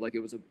for you? Like it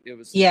was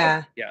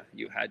Yeah.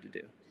 You had to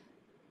do.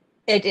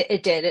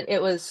 It did.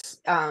 It was,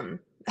 I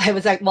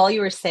was like, while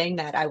you were saying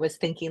that, I was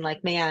thinking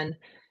like, man,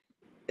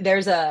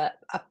 there's a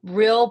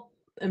real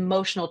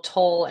emotional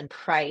toll and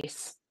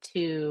price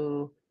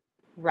to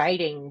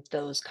writing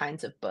those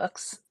kinds of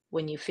books.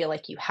 When you feel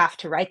like you have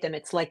to write them,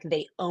 it's like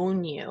they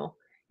own you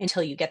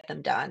until you get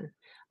them done.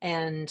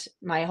 And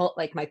my whole,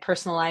 like my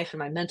personal life and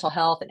my mental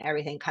health and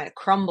everything kind of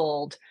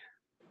crumbled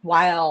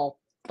while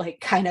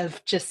like kind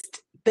of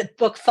just the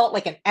book felt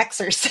like an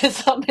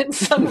exorcism in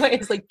some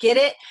ways, like get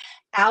it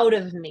out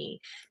of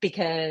me.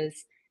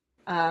 Because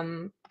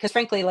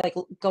frankly, like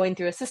going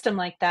through a system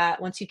like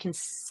that, once you can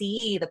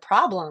see the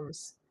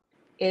problems,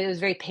 it was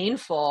very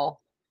painful.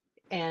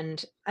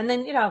 And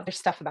then there's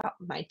stuff about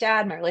my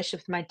dad, my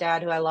relationship with my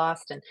dad who I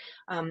lost, and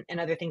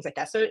other things like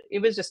that. So it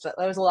was just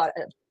there was a lot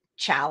of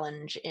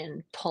challenge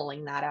in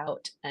pulling that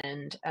out.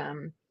 And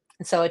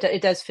so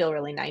it does feel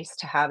really nice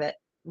to have it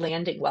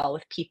landing well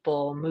with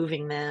people,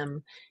 moving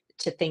them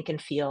to think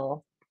and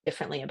feel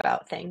differently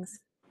about things.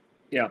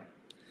 Yeah.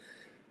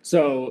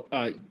 So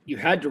you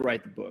had to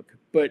write the book,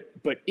 but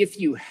if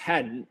you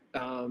hadn't,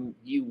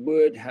 you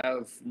would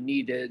have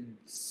needed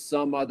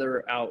some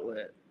other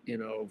outlet,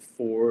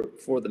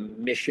 for the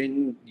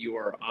mission you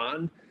are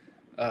on.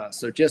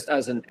 So just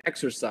as an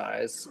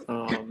exercise,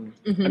 I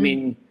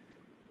mean,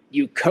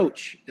 you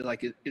coach.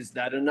 Like, is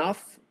that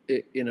enough?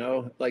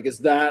 Like, is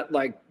that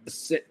like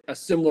a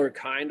similar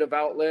kind of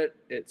outlet?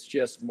 It's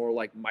just more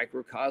like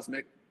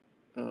microcosmic.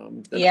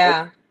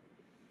 Yeah.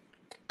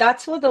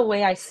 That's the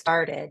way I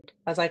started.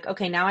 I was like,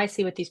 okay, now I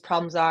see what these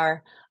problems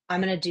are.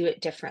 I'm going to do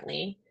it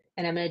differently.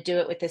 And I'm going to do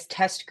it with this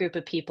test group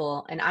of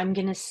people. And I'm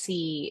going to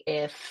see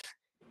if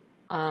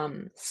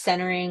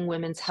centering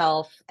women's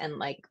health and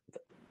like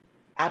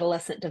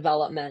adolescent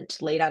development,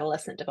 late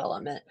adolescent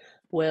development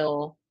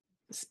will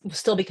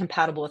still be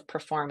compatible with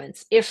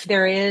performance. If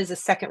there is a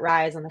second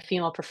rise on the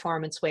female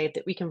performance wave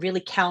that we can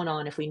really count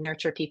on if we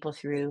nurture people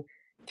through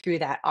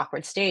that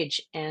awkward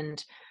stage.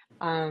 And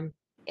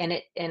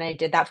I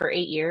did that for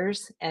 8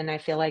 years, and I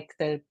feel like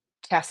the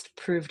test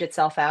proved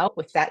itself out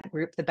with that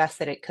group the best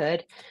that it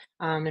could.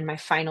 In my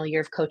final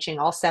year of coaching,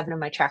 all 7 of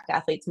my track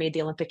athletes made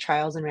the Olympic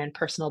trials and ran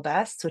personal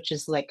bests, which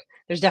is like,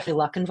 there's definitely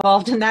luck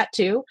involved in that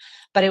too.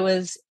 But it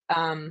was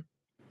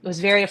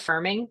very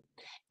affirming.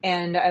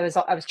 And I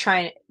was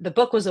trying, the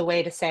book was a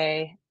way to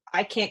say,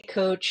 I can't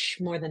coach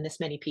more than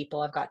this many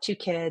people. I've got 2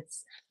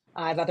 kids.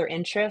 I have other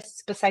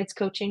interests besides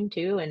coaching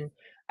too. And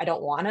I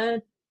don't want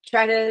to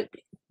try to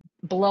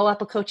blow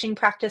up a coaching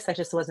practice. That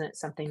just wasn't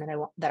something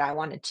that I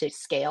wanted to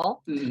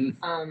scale.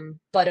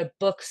 But a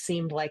book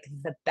seemed like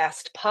the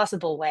best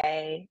possible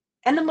way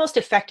and the most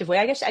effective way.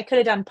 I guess I could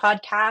have done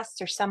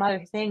podcasts or some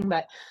other thing,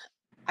 but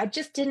I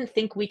just didn't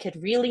think we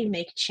could really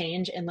make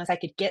change unless I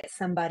could get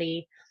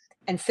somebody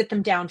and sit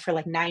them down for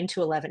like 9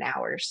 to 11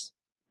 hours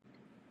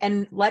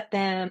and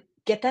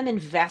get them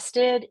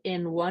invested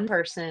in one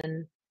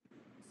person,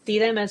 see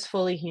them as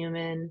fully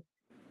human,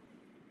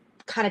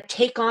 kind of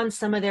take on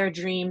some of their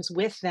dreams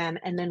with them,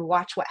 and then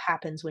watch what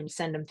happens when you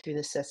send them through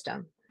the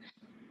system.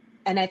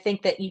 And I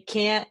think that you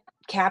can't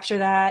capture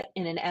that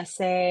in an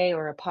essay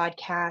or a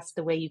podcast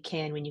the way you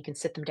can when you can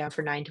sit them down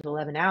for 9 to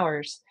 11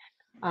 hours.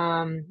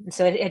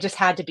 So it just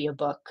had to be a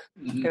book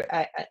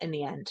in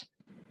the end.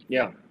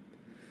 Yeah.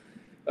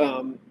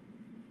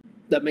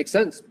 That makes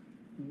sense.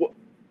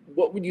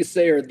 What would you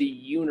say are the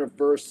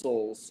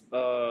universals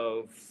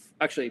of,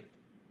 actually,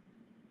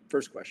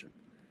 first question.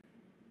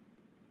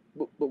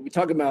 But we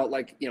talk about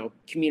like,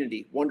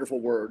 community, wonderful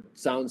word,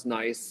 sounds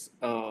nice.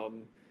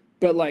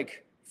 But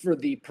like for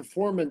the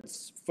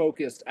performance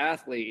focused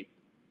athlete,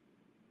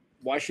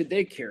 why should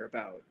they care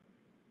about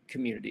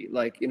community?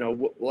 Like,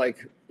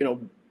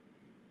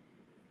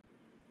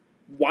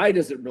 why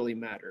does it really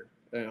matter,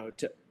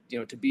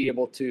 to be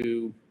able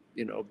to,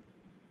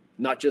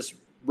 not just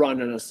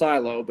run in a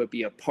silo, but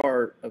be a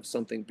part of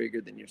something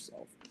bigger than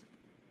yourself?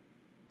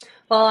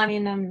 Well, I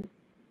mean,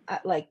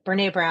 like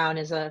Brene Brown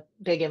is a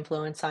big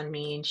influence on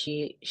me, and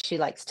she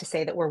likes to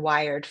say that we're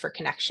wired for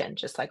connection,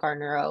 just like our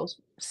neuro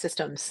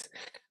systems.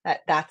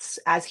 That's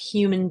as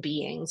human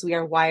beings, we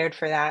are wired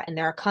for that, and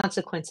there are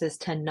consequences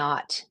to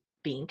not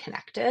being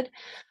connected.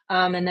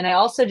 And then I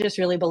also just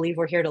really believe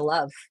we're here to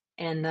love.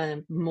 And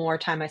the more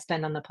time I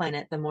spend on the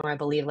planet, the more I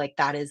believe like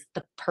that is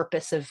the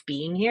purpose of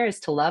being here, is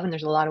to love. And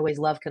there's a lot of ways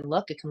love can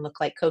look. It can look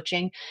like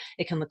coaching.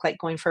 It can look like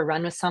going for a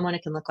run with someone.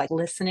 It can look like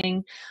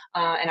listening.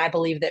 And I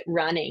believe that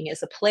running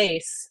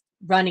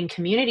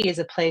community is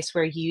a place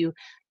where you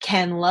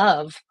can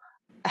love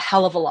a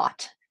hell of a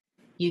lot.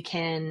 You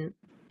can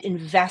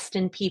invest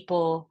in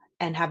people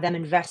and have them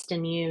invest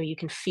in you. You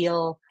can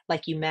feel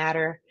like you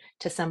matter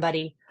to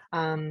somebody,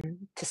 to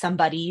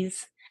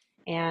somebody's,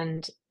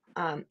 and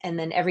and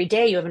then every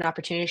day you have an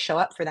opportunity to show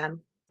up for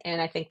them.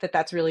 And I think that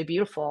that's really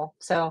beautiful.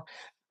 So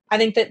I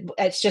think that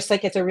it's just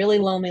like, it's a really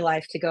lonely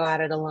life to go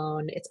at it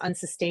alone. It's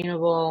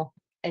unsustainable.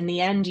 In the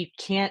end, you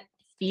can't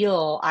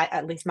feel,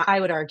 at least I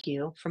would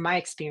argue from my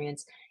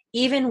experience,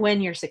 even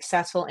when you're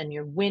successful and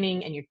you're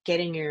winning and you're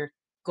getting your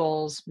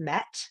goals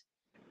met,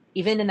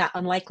 even in that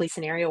unlikely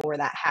scenario where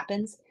that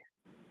happens,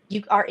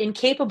 you are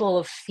incapable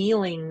of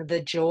feeling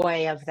the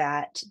joy of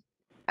that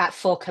at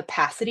full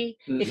capacity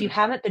if you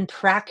haven't been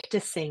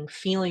practicing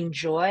feeling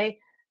joy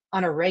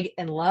on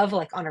and love,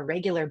 like on a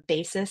regular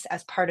basis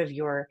as part of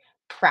your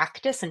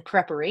practice and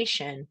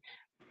preparation.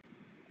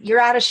 You're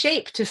out of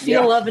shape to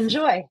feel love and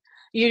joy.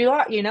 You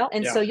are,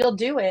 and so you'll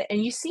do it,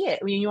 and you see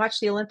it when you watch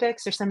the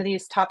Olympics or some of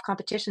these top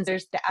competitions.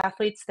 There's the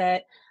athletes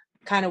that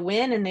kind of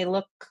win and they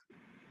don't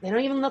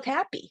even look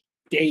happy,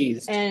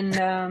 dazed. And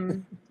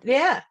and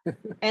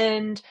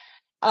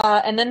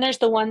then there's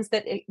the ones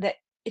that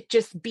it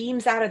just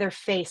beams out of their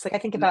face. Like I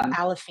think about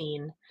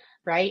Aliphine,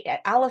 right?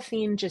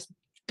 Aliphine just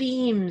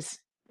beams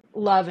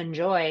love and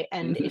joy.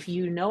 And if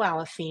you know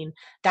Aliphine,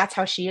 that's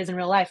how she is in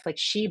real life. Like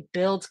she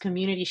builds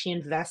community, she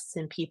invests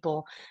in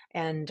people,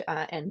 and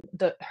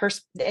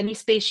any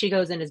space she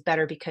goes in is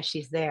better because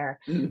she's there,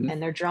 and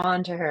they're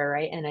drawn to her,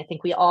 right? And I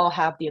think we all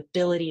have the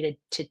ability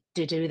to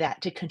do that,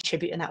 to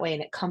contribute in that way,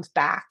 and it comes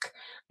back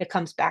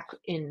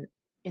in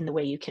the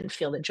way you can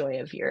feel the joy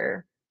of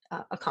your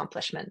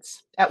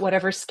accomplishments at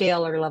whatever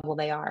scale or level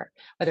they are,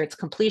 whether it's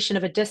completion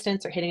of a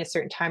distance or hitting a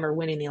certain time or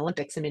winning the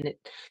Olympics. I mean,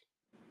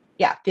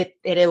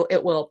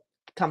 it will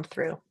come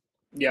through.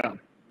 Yeah.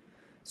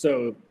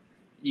 So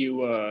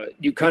you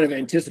kind of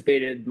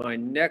anticipated my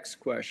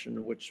next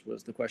question, which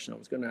was the question I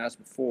was going to ask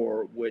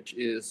before, which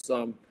is,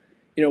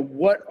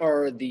 what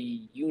are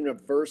the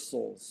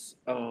universals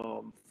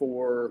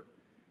for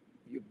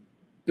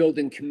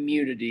building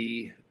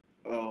community,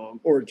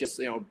 or just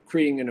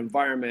creating an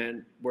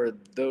environment where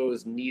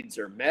those needs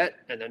are met,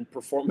 and then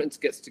performance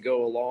gets to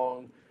go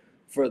along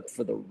for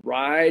the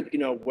ride,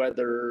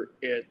 whether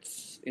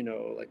it's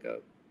like a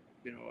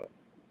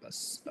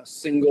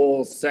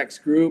single sex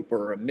group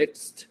or a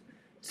mixed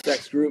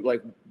sex group.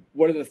 Like,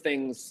 what are the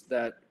things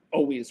that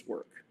always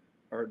work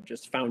or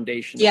just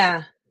foundational?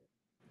 Yeah,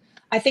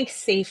 I think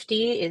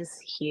safety is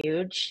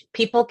huge.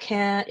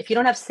 If you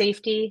don't have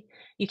safety,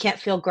 you can't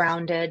feel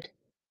grounded.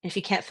 If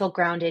you can't feel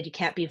grounded, you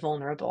can't be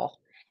vulnerable.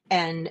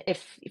 And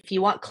if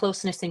you want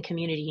closeness in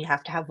community, you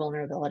have to have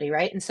vulnerability,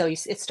 right? And so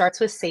it starts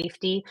with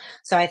safety.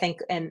 So I think,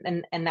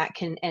 and that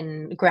can,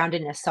 and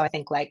groundedness. So I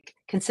think like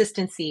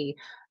consistency,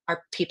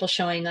 are people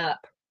showing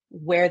up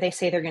where they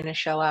say they're going to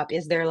show up?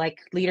 Is there like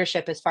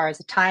leadership as far as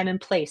the time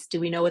and place? Do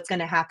we know what's going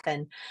to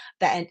happen?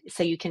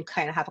 So you can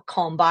kind of have a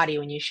calm body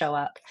when you show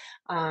up.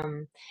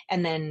 And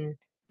then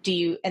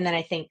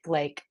I think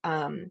like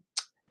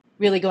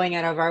really going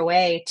out of our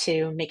way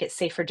to make it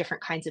safe for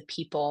different kinds of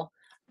people,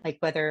 like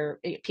whether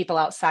people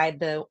outside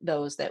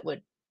those that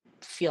would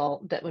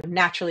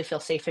naturally feel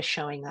safest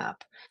showing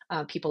up,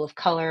 people of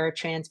color,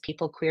 trans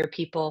people, queer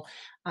people,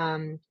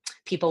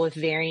 people with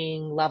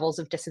varying levels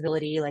of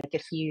disability. Like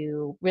if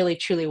you really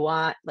truly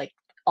want like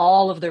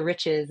all of the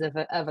riches of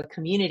a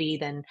community,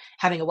 then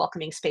having a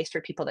welcoming space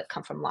for people that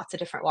come from lots of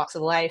different walks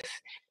of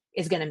life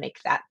is going to make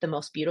that the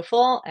most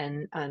beautiful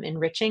and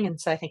enriching.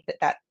 And so I think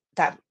that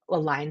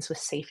aligns with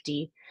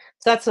safety.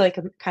 So that's like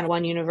a kind of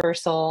one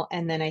universal.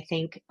 And then I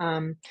think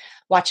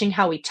watching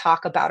how we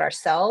talk about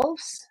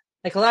ourselves.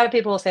 Like a lot of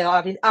people will say,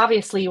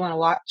 obviously you want to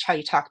watch how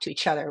you talk to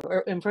each other.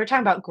 And if we're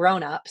talking about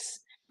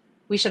grown-ups,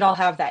 we should all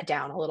have that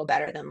down a little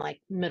better than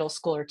like middle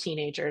school or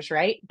teenagers,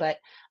 right? But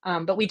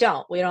we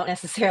don't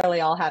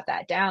necessarily all have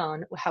that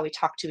down, how we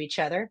talk to each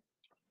other.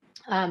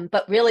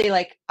 But really,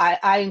 like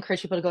I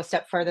encourage people to go a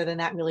step further than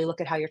that and really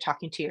look at how you're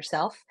talking to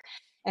yourself.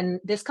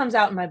 And this comes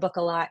out in my book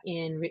a lot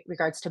in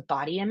regards to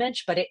body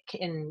image, but it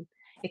can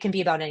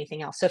be about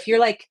anything else. So if you're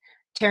like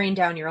tearing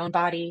down your own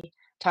body,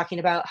 talking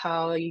about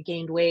how you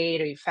gained weight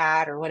or you're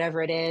fat or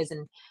whatever it is,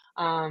 and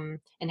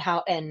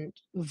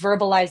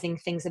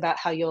verbalizing things about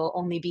how you'll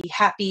only be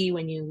happy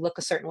when you look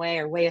a certain way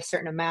or weigh a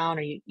certain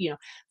amount, or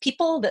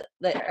people that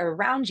are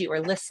around you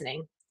are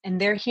listening, and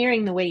they're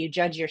hearing the way you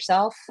judge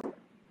yourself.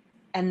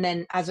 And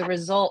then as a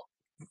result,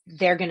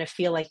 they're going to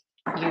feel like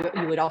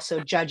you would also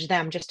judge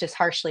them just as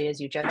harshly as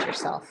you judge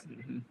yourself.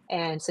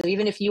 And so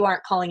even if you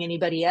aren't calling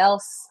anybody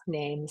else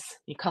names,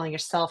 you're calling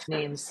yourself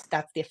names,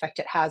 that's the effect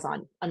it has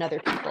on other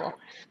people.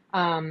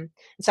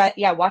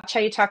 Yeah, watch how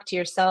you talk to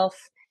yourself,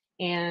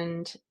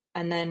 and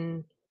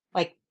then,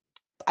 like,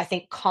 I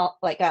think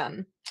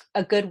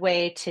a good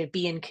way to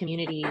be in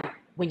community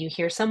when you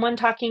hear someone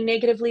talking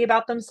negatively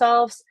about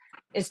themselves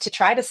is to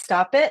try to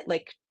stop it,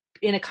 like,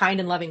 in a kind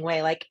and loving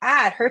way. Like,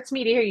 it hurts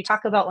me to hear you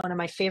talk about one of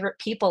my favorite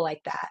people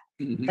like that.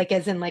 Mm-hmm. Like,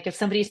 as in, like, if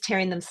somebody's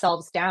tearing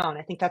themselves down,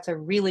 I think that's a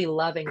really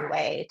loving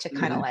way to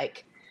kind of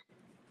like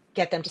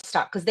get them to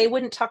stop, because they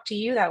wouldn't talk to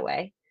you that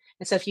way.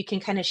 And so if you can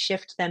kind of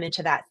shift them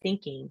into that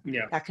thinking,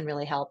 that can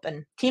really help.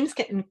 And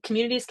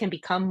communities can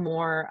become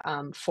more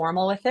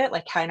formal with it,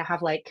 like kind of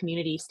have like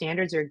community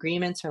standards or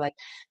agreements or like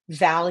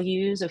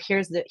values. So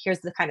here's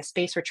the kind of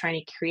space we're trying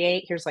to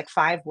create. Here's like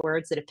 5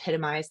 words that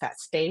epitomize that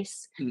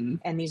space.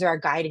 And these are our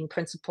guiding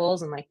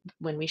principles. And like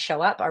when we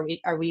show up, are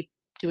we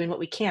doing what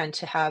we can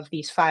to have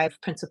these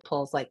 5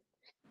 principles like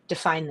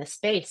define the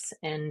space?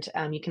 And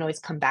you can always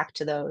come back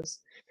to those.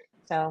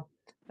 So,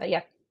 but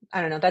yeah,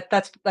 I don't know,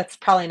 that's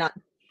probably not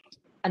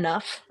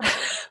enough.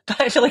 But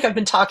I feel like I've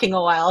been talking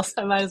a while,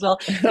 so I might as well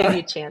give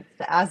you a chance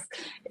to ask.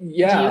 Do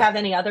you have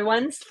any other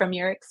ones from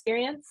your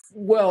experience?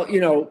 Well,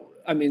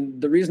 I mean,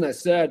 the reason I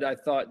said I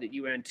thought that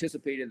you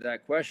anticipated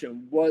that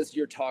question was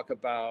your talk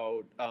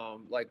about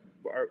like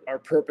our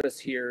purpose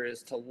here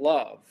is to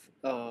love.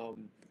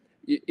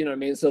 You know what I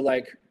mean? So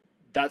like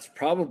that's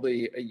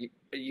probably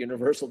a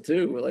universal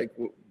too. Like,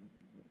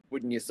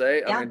 wouldn't you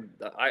say? Yeah. I mean,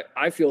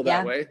 I feel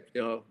that way.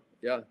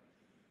 Yeah.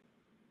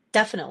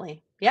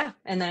 Definitely. Yeah.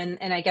 And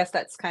I guess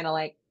that's kind of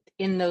like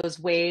in those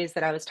ways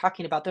that I was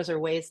talking about, those are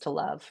ways to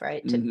love,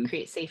 right? To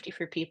create safety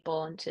for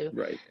people and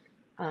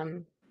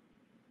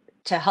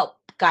to help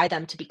guide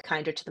them to be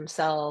kinder to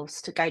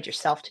themselves, to guide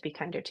yourself to be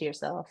kinder to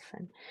yourself,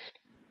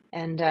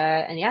 and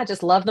yeah,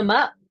 just love them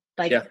up.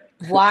 Like,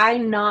 why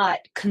not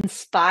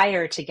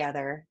conspire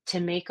together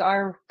to make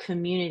our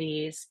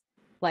communities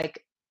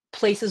like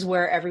places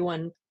where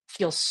everyone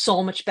feels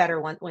so much better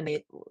when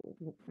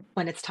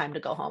it's time to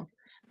go home?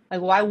 Like,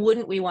 why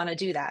wouldn't we want to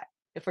do that?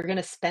 If we're going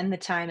to spend the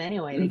time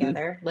anyway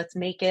together, let's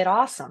make it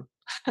awesome.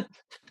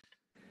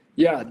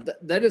 Yeah,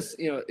 that is,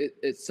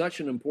 it's such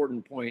an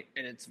important point,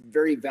 and it's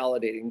very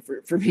validating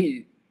for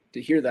me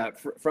to hear that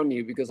from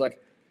you, because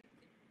like,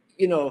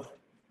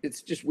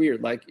 it's just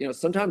weird. Like,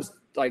 sometimes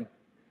like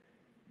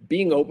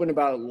being open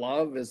about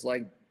love is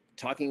like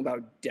talking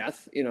about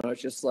death.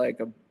 It's just like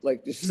a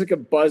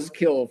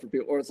buzzkill for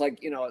people, or it's like,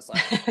 it's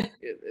like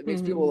it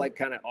makes people like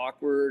kind of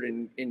awkward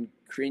and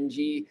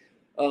cringy.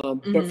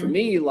 But for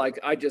me, like,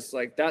 I just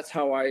like, that's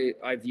how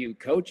I view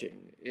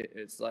coaching.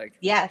 It's like,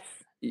 yes.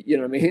 You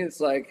know what I mean? It's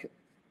like,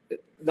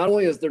 not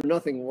only is there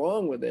nothing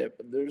wrong with it,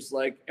 but there's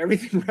like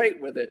everything right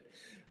with it.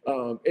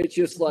 It's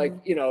just like,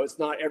 it's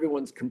not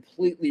everyone's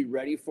completely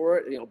ready for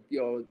it.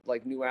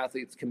 Like new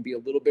athletes can be a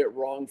little bit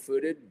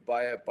wrong-footed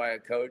by a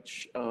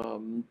coach.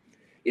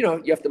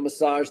 You have to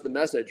massage the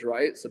message,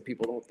 right? So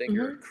people don't think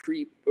you're a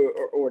creep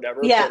or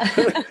whatever. Yeah.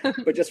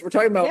 But just we're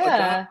talking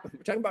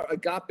about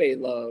agape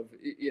love,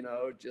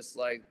 just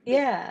like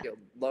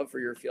love for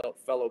your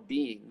fellow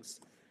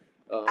beings.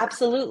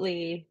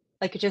 Absolutely.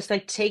 Like, just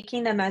like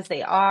taking them as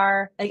they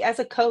are. Like, as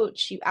a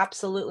coach, you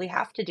absolutely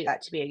have to do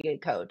that to be a good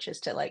coach,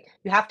 is to like,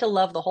 you have to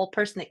love the whole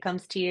person that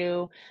comes to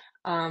you.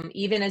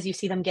 Even as you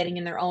see them getting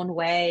in their own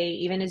way,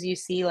 even as you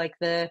see like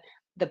the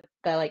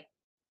like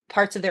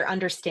parts of their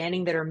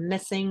understanding that are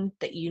missing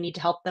that you need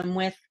to help them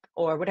with,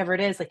 or whatever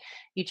it is, like,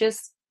 you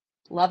just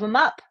love them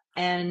up.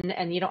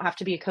 And you don't have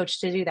to be a coach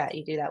to do that.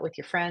 You do that with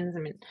your friends. I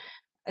mean,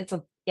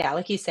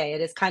 like you say,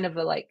 it is kind of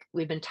like,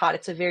 we've been taught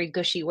it's a very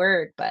gushy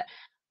word,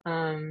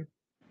 um,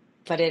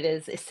 but it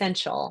is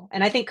essential.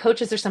 And I think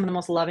coaches are some of the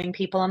most loving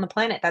people on the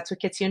planet. That's what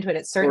gets you into it.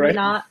 It's certainly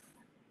not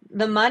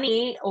the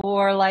money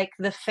or like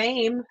the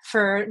fame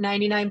for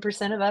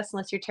 99% of us,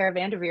 unless you're Tara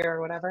Vanderveer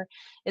or whatever.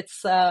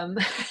 It's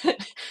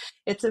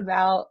it's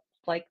about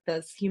like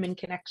those human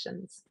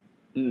connections.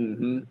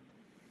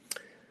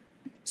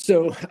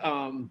 So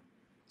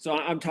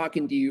I'm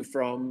talking to you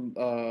from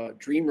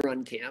Dream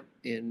Run Camp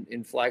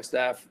in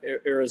Flagstaff,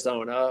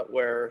 Arizona,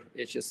 where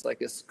it's just like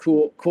this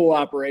cool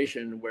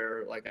operation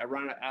where like I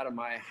run out of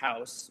my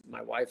house,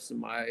 my wife's in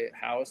my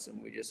house, and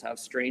we just have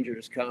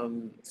strangers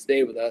come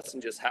stay with us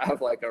and just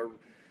have like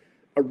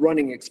a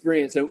running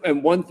experience.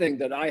 And one thing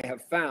that I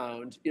have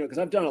found, because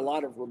I've done a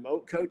lot of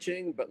remote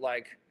coaching, but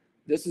like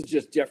this is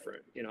just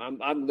different.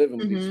 I'm living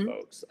with these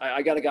folks.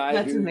 I got a guy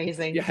That's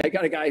amazing. Yeah, I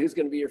got a guy who's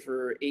going to be here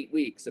for 8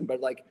 weeks,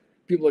 but like,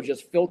 people are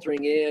just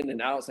filtering in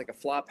and out. It's like a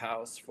flop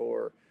house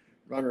for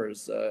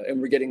runners.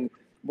 And we're getting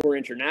more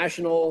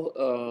international.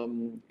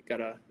 Got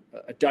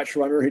a Dutch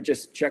runner who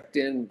just checked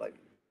in like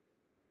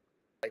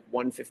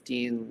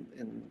 1:15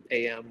 in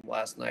a.m.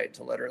 last night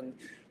to let her in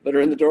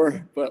the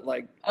door. But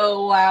like,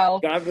 oh, wow.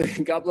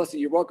 God bless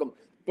you. You're welcome.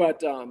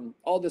 But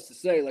all this to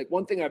say, like,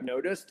 one thing I've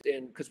noticed,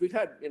 and because we've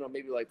had,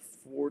 maybe like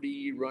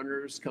 40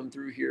 runners come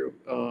through here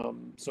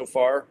so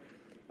far.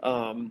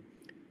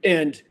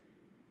 And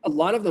a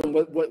lot of them,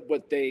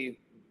 what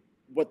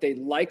what they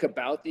like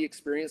about the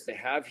experience they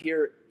have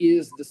here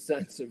is the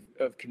sense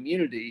of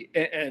community,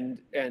 and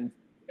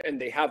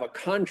they have a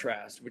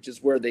contrast, which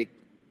is where they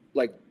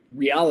like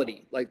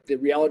reality, like the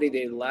reality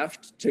they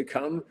left to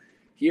come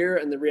here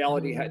and the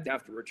reality had to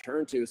have to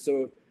return to.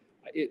 So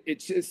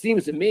it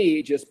seems to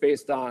me, just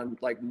based on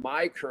like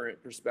my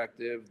current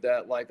perspective,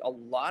 that like a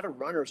lot of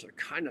runners are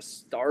kind of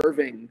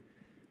starving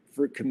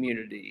for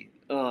community.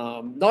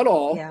 Not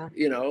all,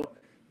 you know,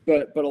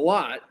 but a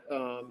lot.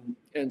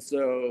 And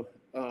so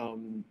I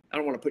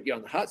don't want to put you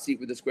on the hot seat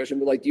with this question,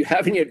 but like, do you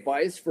have any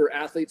advice for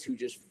athletes who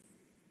just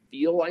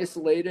feel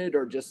isolated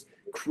or just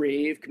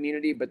crave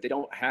community, but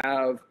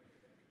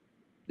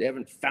they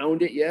haven't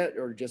found it yet,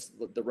 or just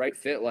the right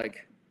fit?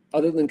 Like,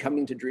 other than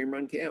coming to Dream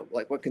Run Camp,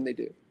 like what can they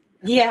do?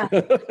 Yeah.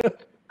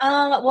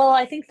 Well,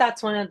 I think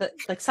that's one of the,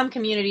 like, some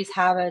communities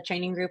have a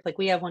training group. Like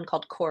we have one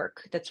called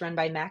Cork that's run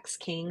by Max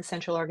King,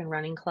 Central Oregon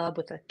Running Club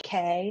with a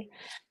K.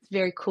 It's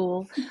very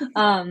cool.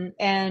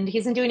 And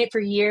he's been doing it for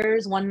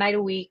years, one night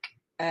a week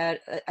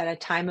at a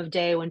time of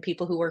day when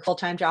people who work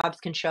full-time jobs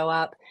can show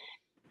up.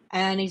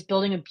 And he's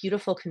building a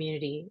beautiful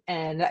community.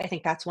 And I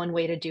think that's one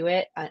way to do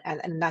it.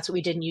 And that's what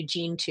we did in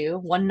Eugene too.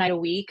 One night a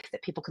week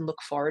that people can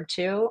look forward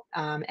to.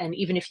 And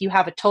even if you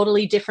have a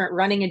totally different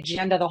running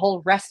agenda the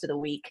whole rest of the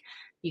week,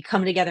 you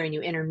come together and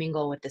you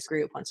intermingle with this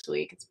group once a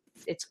week.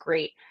 It's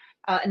great.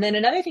 And then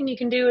another thing you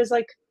can do is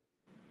like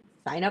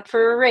sign up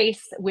for a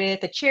race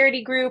with a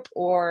charity group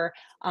or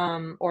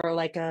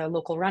like a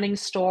local running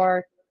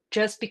store,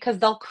 just because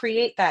they'll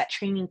create that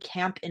training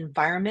camp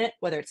environment,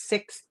 whether it's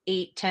 6,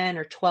 8, 10,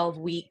 or 12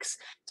 weeks.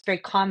 It's very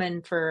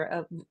common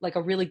for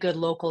a really good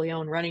locally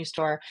owned running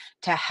store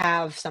to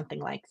have something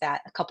like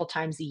that a couple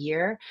times a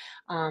year,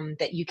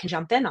 that you can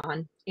jump in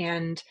on,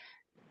 and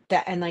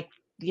like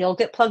you'll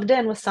get plugged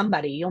in with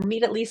somebody. You'll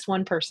meet at least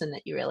one person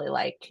that you really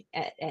like,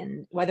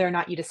 and whether or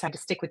not you decide to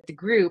stick with the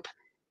group,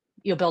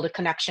 you'll build a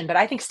connection. But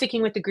I think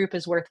sticking with the group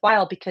is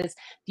worthwhile because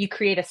you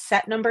create a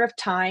set number of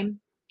time,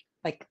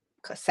 like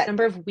a set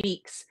number of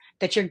weeks,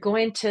 that you're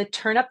going to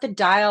turn up the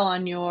dial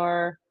on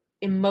your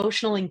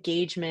emotional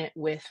engagement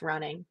with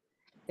running,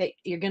 that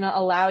you're going to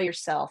allow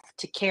yourself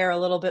to care a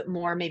little bit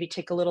more, maybe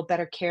take a little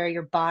better care of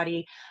your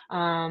body,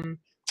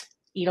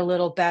 eat a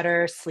little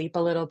better, sleep a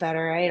little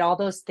better, right? All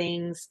those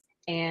things,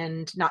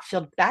 and not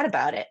feel bad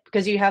about it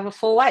because you have a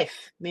full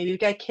life. Maybe you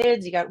got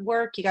kids, you got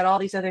work, you got all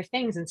these other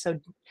things. And so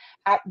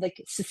like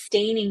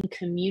sustaining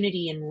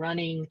community and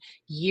running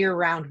year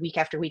round, week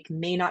after week,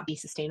 may not be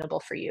sustainable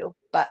for you,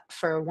 but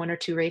for 1 or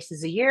 2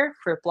 races a year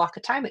for a block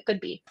of time, it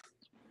could be.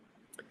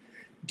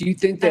 Do you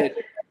think that,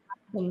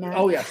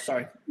 oh yeah,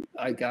 sorry.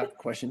 I got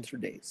questions for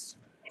days.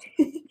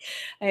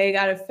 I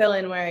got to fill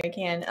in where I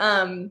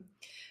can.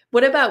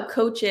 What about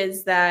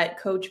coaches that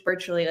coach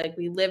virtually? Like,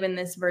 we live in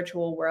this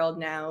virtual world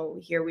now.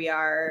 Here we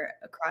are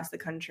across the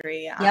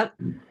country.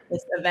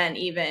 This event,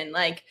 even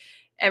like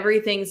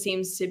everything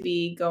seems to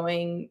be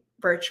going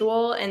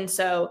virtual. And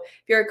so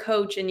if you're a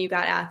coach and you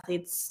got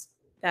athletes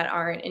that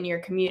aren't in your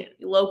community,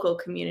 local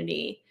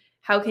community,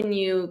 how can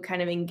you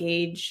kind of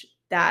engage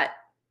that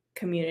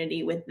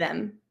community with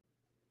them?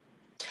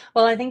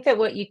 Well, I think that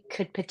what you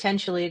could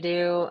potentially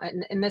do,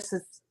 and this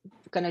is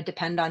going to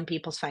depend on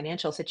people's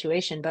financial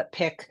situation, but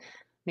pick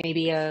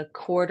maybe a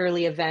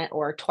quarterly event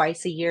or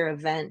twice a year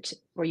event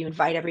where you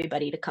invite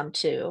everybody to come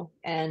to,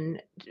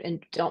 and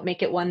don't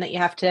make it one that you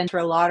have to enter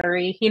a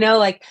lottery,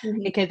 like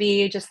it could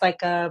be just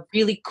like a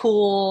really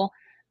cool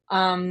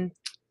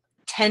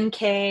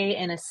 10K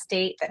in a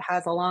state that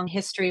has a long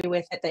history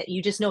with it, that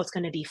you just know it's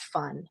going to be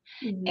fun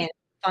and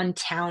fun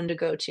town to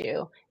go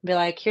to. Be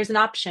like, here's an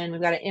option. We've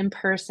got an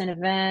in-person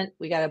event.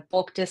 We got a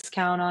bulk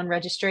discount on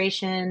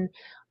registration.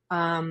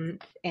 And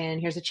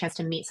here's a chance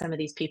to meet some of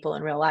these people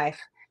in real life.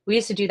 We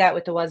used to do that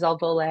with the Wazal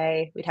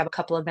Volet. We'd have a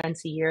couple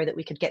events a year that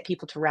we could get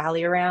people to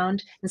rally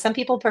around. And some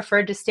people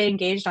preferred to stay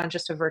engaged on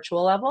just a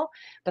virtual level.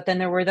 But then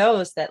there were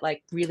those that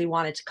like really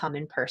wanted to come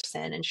in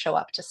person and show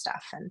up to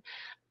stuff.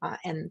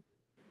 And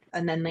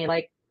then they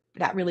like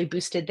that really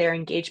boosted their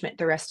engagement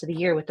the rest of the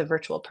year with the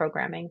virtual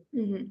programming.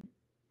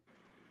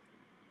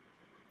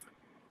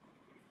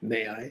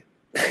 May I?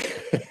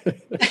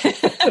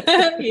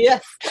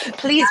 Yes,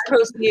 please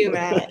proceed,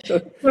 Matt.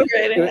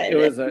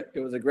 It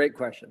was a great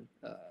question.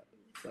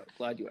 So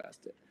glad you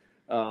asked it.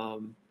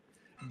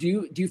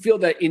 Do you feel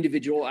that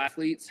individual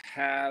athletes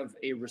have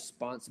a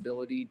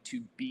responsibility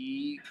to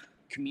be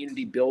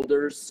community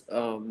builders?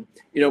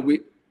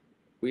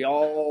 We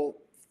all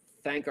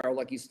thank our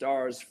lucky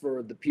stars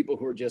for the people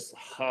who are just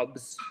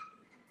hubs,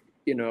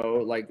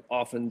 like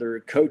often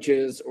they're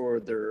coaches or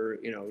they're,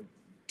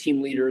 team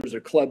leaders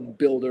or club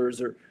builders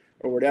or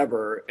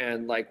whatever.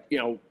 And like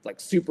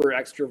super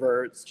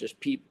extroverts, just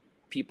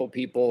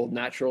people,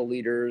 natural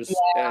leaders.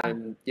 Yeah.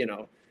 And,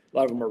 a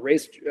lot of them are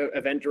race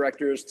event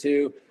directors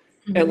too.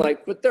 And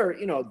but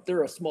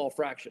they're a small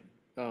fraction.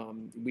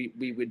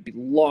 We would be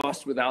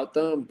lost without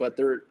them, but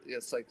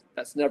it's like,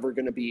 that's never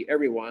going to be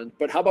everyone.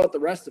 But how about the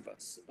rest of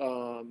us?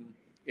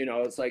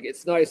 It's like,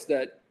 it's nice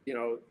that,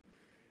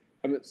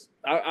 I mean,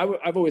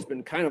 I've always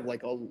been kind of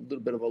like a little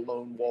bit of a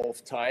lone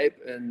wolf type,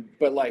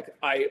 but like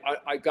I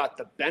got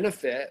the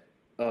benefit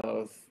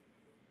of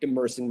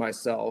immersing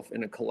myself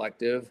in a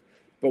collective,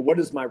 but what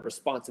is my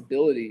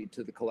responsibility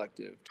to the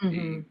collective to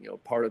be,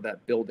 part of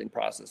that building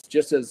process,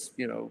 just as,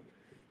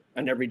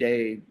 an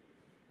everyday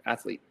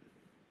athlete?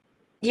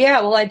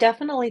 Yeah, well, I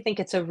definitely think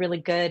it's a really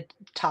good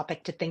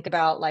topic to think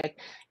about. Like,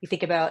 you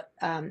think about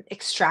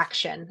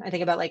extraction. I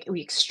think about like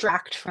we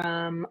extract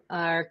from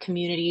our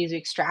communities, we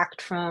extract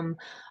from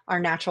our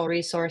natural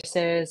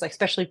resources, like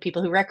especially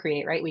people who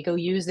recreate, right? We go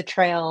use the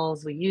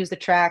trails, we use the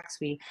tracks,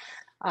 we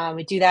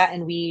do that,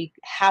 and we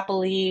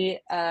happily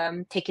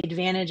take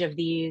advantage of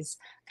these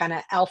kind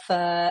of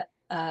alpha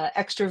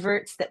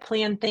extroverts that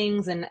plan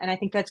things, and I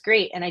think that's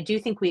great. And I do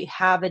think we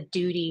have a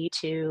duty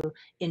to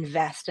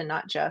invest and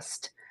not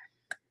just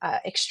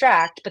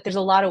extract, but there's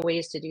a lot of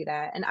ways to do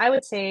that. And I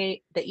would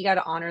say that you got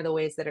to honor the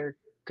ways that are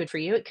good for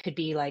you. It could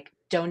be like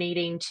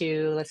donating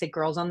to, let's say,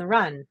 Girls on the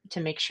Run,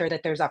 to make sure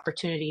that there's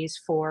opportunities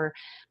for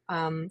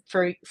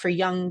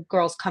young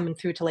girls coming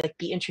through to like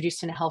be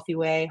introduced in a healthy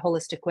way,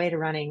 holistic way to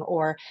running.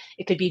 Or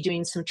it could be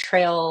doing some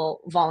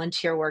trail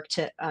volunteer work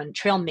to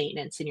trail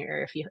maintenance in your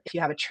area if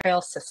you have a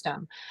trail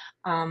system.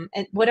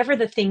 And whatever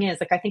the thing is,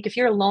 like I think if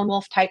you're a lone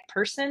wolf type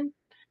person,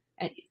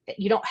 and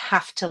you don't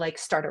have to like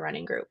start a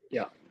running group.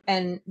 Yeah.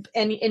 And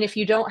if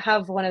you don't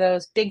have one of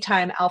those big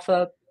time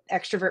alpha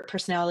extrovert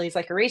personalities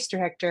like a race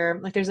director,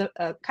 like there's a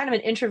kind of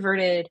an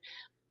introverted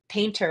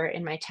painter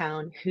in my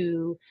town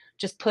who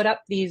just put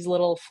up these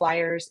little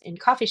flyers in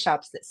coffee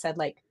shops that said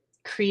like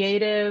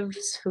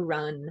creatives who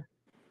run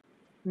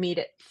meet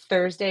at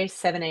Thursday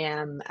 7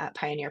 a.m. at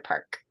Pioneer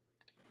Park,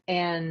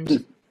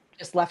 and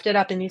just left it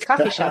up in these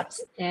coffee shops.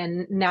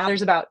 And now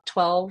there's about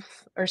 12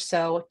 or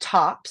so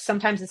tops.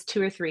 Sometimes it's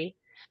 2 or 3.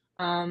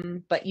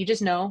 But you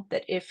just know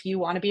that if you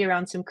want to be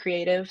around some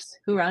creatives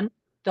who run,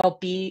 there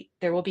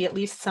will be at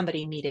least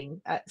somebody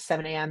meeting at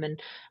 7 a.m.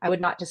 And I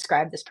would not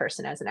describe this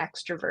person as an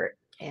extrovert,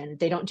 and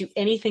they don't do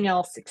anything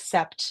else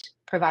except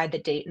provide the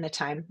date and the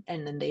time,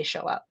 and then they show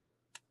up.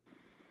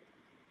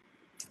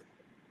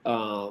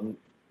 I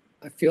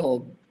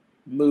feel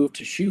moved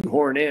to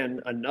shoehorn in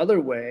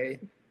another way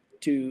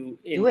to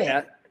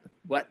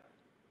what?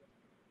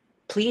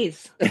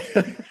 Please.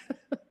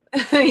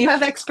 You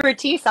have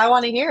expertise. I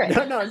want to hear it.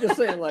 No, I'm just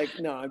saying,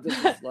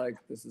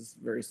 this is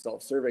very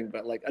self-serving,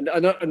 but like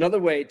another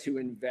way to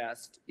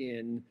invest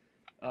in,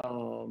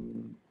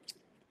 the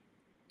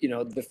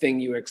thing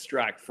you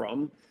extract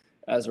from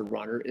as a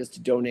runner is to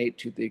donate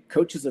to the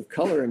Coaches of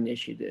Color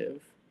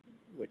initiative,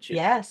 which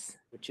is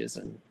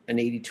an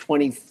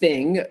 80-20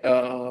 thing.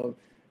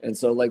 And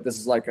so like, this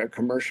is like a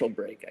commercial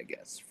break, I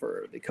guess,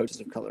 for the Coaches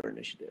of Color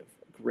initiative.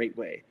 A great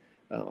way.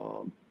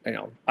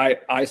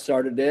 I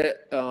started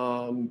it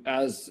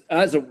as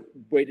a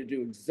way to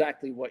do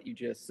exactly what you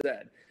just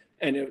said,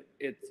 and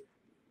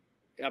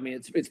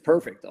it's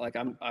perfect. Like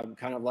I'm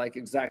kind of like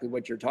exactly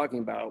what you're talking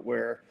about,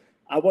 where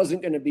I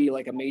wasn't going to be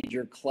like a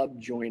major club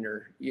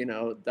joiner,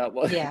 that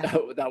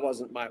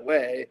wasn't my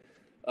way,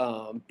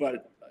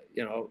 but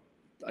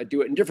I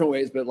do it in different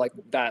ways, but like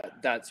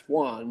that's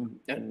one.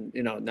 And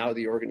now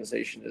the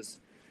organization is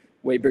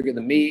way bigger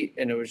than me,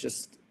 and it was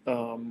just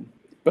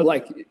but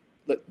like,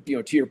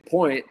 to your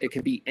point, it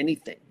could be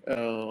anything.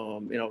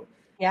 There's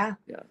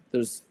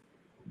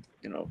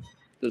a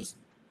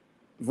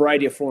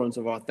variety of forms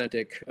of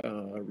authentic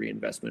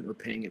reinvestment or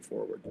paying it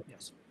forward.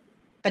 Yes.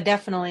 But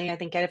definitely, I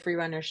think every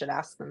runner should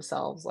ask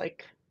themselves,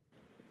 like,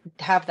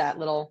 have that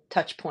little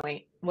touch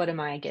point. What am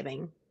I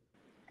giving?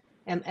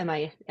 Am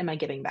I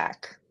giving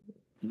back?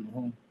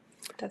 Mm-hmm.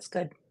 That's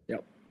good.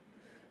 Yep.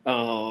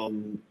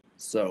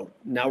 So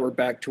now we're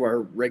back to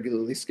our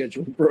regularly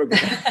scheduled program.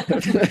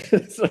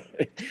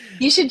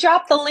 You should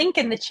drop the link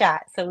in the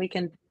chat so we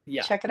can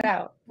check it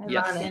out.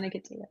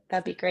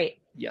 That'd be great.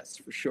 Yes,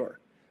 for sure.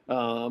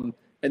 And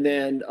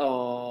then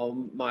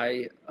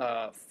my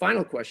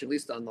final question, at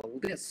least on the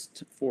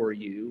list for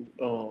you,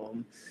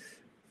 and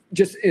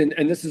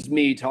this is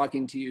me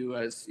talking to you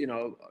as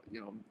a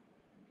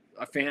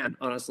fan,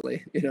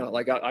 honestly.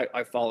 Like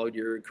I followed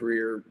your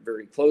career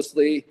very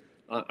closely.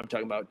 I'm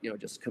talking about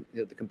just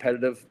the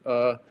competitive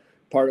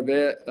part of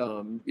it.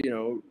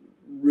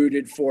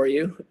 Rooted for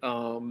you.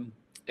 And,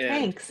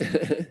 thanks.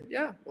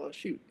 Yeah. Well,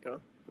 shoot.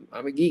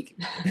 I'm a geek.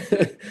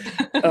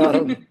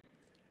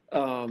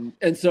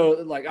 And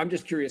so like I'm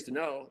just curious to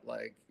know,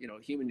 like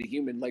human to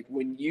human, like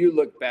when you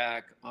look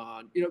back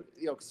on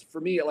because for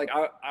me, like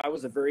I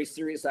was a very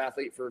serious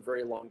athlete for a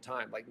very long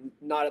time, like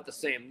not at the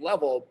same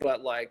level,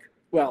 but like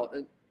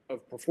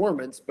of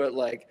performance, but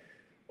like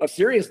of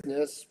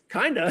seriousness,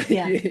 kind of.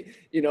 Like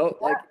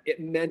it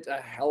meant a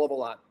hell of a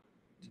lot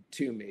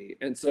to me.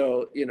 And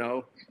so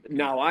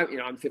now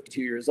I'm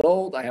 52 years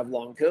old, I have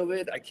long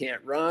COVID, I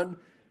can't run,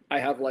 I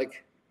have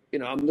like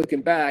I'm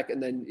looking back,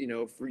 and then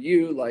for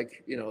you,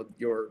 like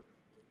your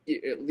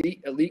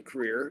elite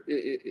career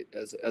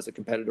as a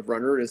competitive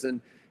runner is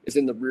in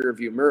the rear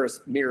view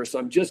mirror. So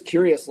I'm just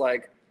curious,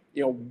 like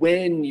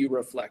when you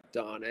reflect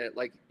on it,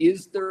 like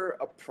is there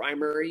a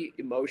primary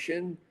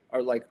emotion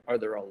are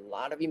there a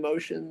lot of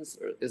emotions,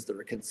 or is there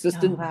a Oh,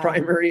 consistent wow.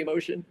 primary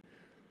emotion?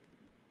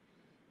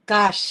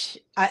 Gosh,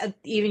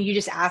 even you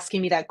just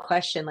asking me that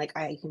question, like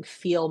I can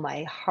feel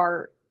my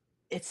heart.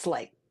 It's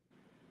like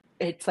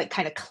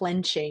kind of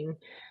clenching.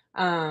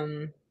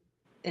 Um,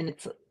 and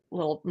it's a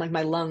little like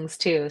my lungs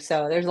too.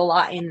 So there's a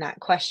lot in that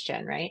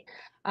question, right?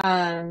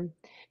 Um,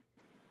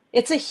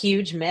 it's a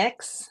huge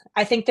mix.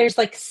 I think there's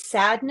like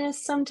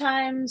sadness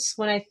sometimes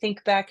when I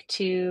think back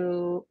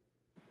to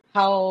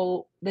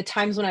how the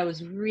times when I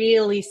was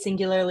really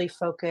singularly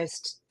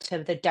focused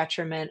to the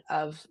detriment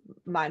of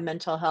my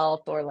mental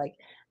health, or like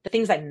the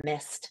things I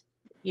missed,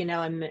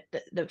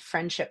 the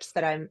friendships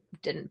that I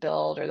didn't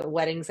build, or the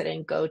weddings I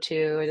didn't go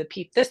to, or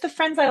there's the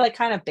friends I like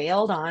kind of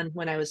bailed on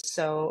when I was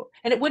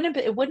and it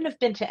wouldn't have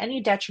been to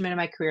any detriment of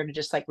my career to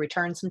just like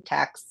return some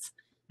texts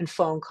and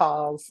phone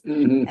calls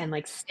Mm-hmm. and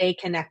like stay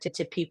connected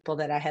to people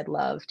that I had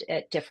loved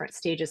at different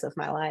stages of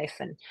my life.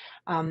 And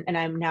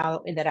I'm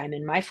now that I'm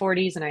in my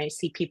 40s and I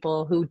see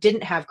people who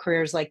didn't have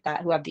careers like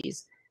that, who have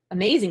these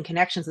amazing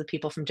connections with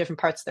people from different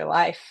parts of their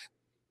life.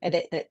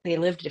 And they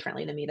lived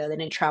differently than me, though. They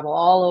didn't travel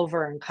all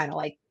over and kind of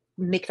like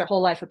make their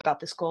whole life about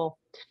this goal.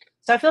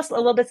 So I feel a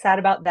little bit sad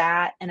about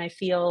that. And I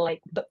feel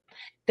like, but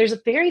there's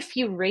a very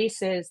few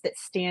races that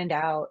stand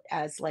out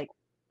as like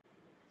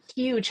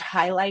huge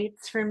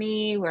highlights for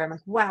me where I'm like,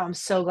 wow, I'm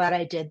so glad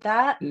I did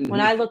that. When Mm-hmm.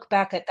 I look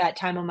back at that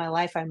time of my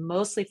life, I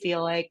mostly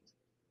feel like,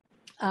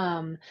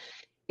 um,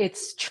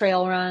 it's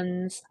trail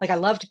runs. Like I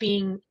loved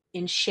being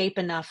in shape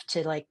enough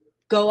to like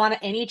go on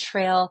any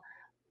trail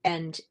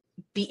and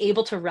be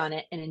able to run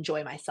it and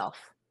enjoy myself.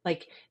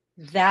 Like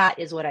that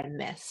is what I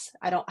miss.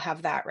 I don't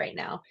have that right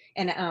now.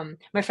 And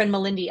my friend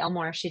Melindy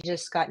Elmore, she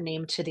just got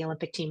named to the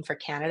Olympic team for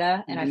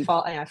Canada, and Mm-hmm.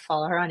 I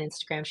follow her on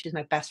Instagram. She's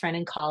my best friend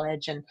in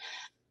college, and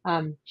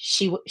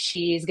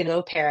she's going to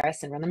go to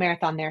Paris and run the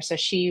marathon there. So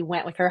she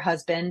went with her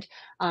husband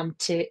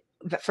to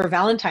for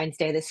Valentine's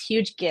Day, this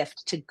huge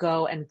gift to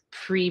go and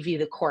preview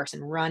the course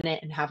and run it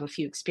and have a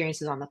few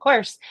experiences on the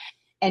course.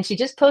 And she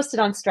just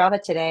posted on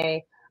Strava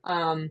today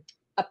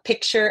a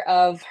picture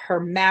of her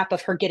map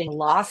of her getting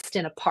lost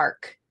in a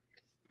park.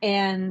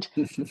 And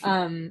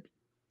um,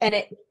 and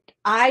it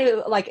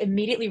I like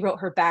immediately wrote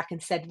her back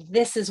and said,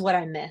 "This is what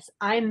I miss.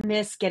 I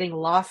miss getting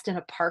lost in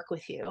a park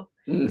with you."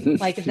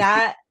 Like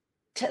that,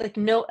 to like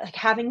no like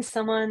having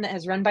someone that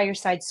has run by your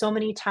side so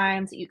many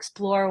times that you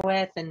explore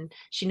with, and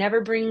she never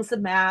brings a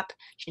map,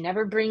 she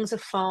never brings a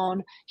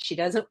phone, she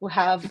doesn't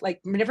have like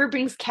never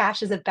brings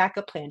cash as a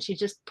backup plan. She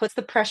just puts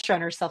the pressure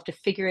on herself to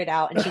figure it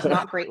out, and she's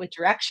not great with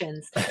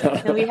directions.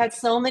 And we had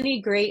so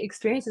many great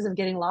experiences of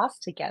getting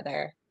lost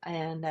together.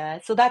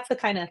 And so that's the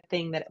kind of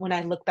thing that when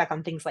I look back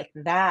on things like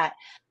that,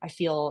 I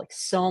feel like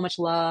so much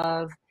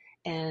love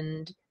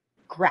and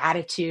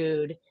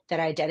gratitude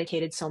that I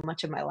dedicated so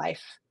much of my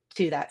life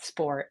to that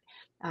sport,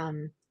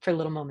 for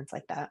little moments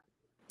like that.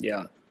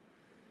 Yeah.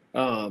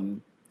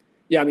 Um,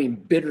 yeah, I mean,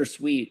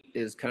 bittersweet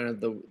is kind of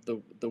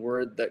the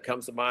word that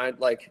comes to mind.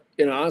 Like,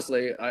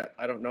 honestly,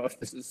 I don't know if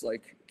this is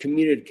like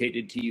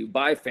communicated to you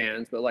by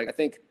fans, but like I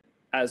think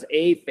as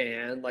a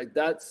fan, like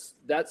that's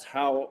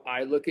how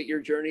I look at your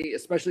journey,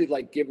 especially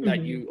like given that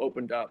Mhm. you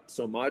opened up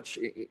so much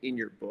in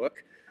your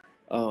book.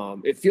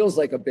 It feels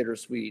like a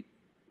bittersweet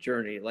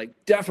journey. Like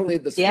definitely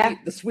Yeah.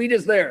 the sweet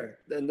is there,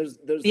 and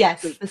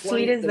Yes, the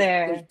sweet is there's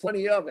there.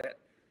 plenty of it,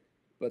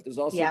 but there's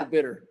also the Yeah,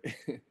 bitter.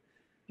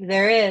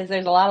 there is.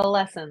 There's a lot of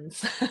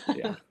lessons.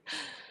 Yeah.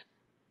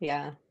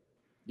 Yeah.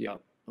 Yeah.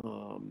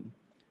 Um,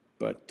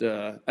 but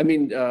I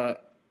mean,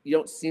 you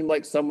don't seem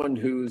like someone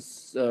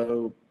who's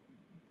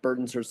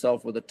burdens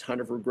herself with a ton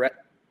of regret,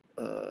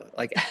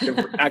 like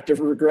active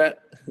regret.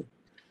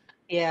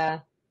 Yeah.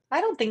 I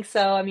don't think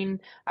so. I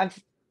mean,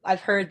 I've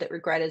heard that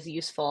regret is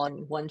useful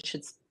and one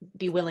should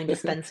be willing to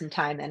spend some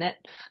time in it.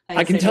 I I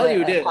guess can there's tell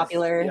you it a is.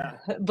 popular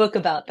Yeah. book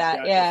about that.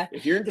 Yeah. Yeah.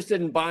 If you're interested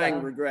in buying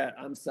So regret,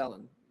 I'm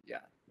selling. Yeah.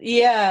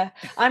 yeah,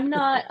 I'm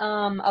not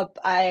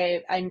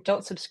I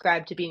don't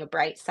subscribe to being a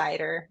bright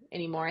sider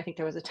anymore. I think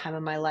there was a time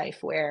in my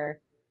life where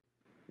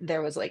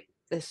there was like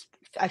this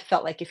I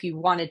felt like if you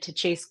wanted to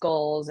chase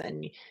goals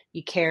and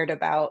you cared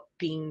about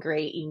being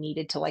great, you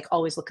needed to like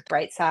always look at the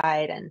bright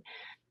side and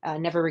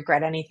never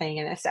regret anything.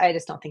 And I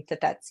just don't think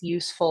that that's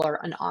useful or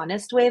an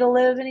honest way to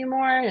live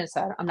anymore. And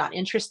so I'm not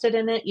interested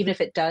in it, even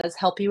if it does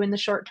help you in the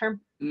short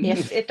term.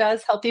 If it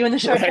does help you in the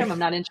short term, Right. I'm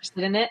not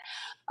interested in it.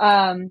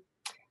 Um,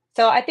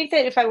 so I think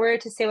that if I were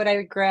to say what I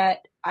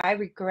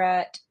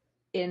regret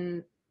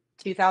in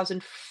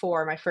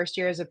 2004, my first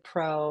year as a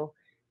pro,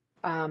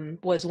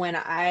 was when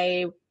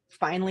I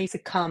finally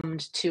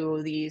succumbed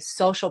to these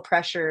social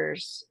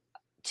pressures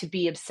to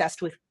be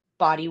obsessed with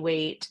body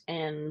weight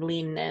and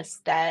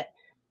leanness that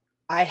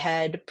I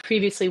had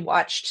previously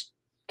watched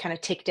kind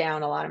of take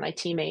down a lot of my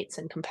teammates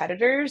and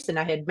competitors. And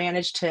I had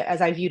managed to,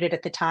 as I viewed it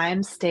at the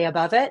time, stay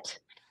above it.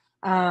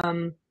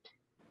 Um,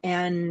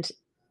 and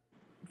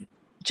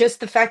just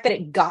the fact that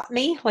it got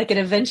me, like it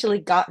eventually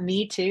got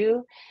me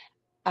too,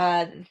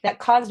 that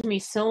caused me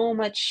so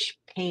much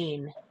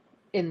pain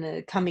in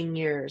the coming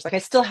years. Like I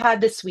still had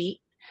the sweet,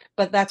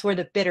 but that's where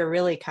the bitter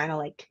really kind of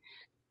like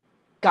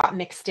got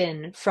mixed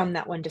in from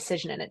that one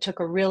decision. And it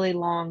took a really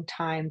long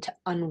time to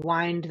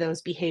unwind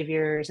those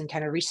behaviors and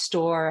kind of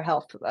restore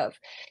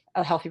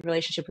a healthy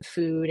relationship with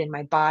food and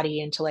my body,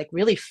 and to like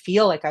really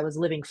feel like I was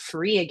living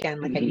free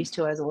again, like I used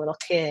to as a little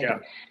kid. Yeah.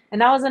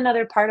 And that was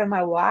another part of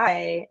my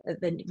why,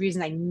 the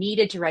reason I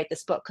needed to write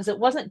this book, because it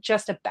wasn't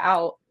just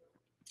about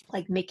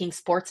like making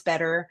sports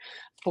better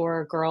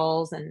for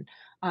girls, and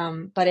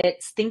but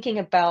it's thinking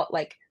about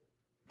like,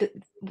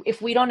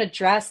 if we don't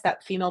address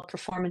that female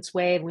performance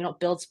wave, we don't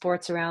build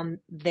sports around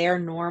their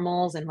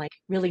normals and like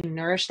really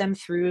nourish them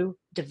through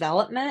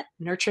development,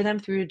 nurture them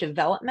through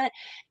development,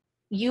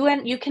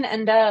 you can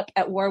end up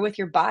at war with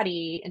your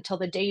body until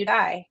the day you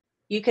die.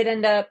 You could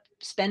end up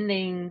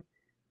spending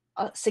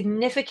a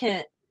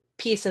significant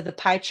piece of the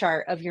pie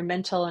chart of your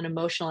mental and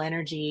emotional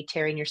energy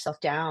tearing yourself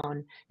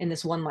down in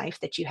this one life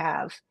that you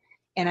have.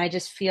 And I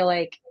just feel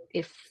like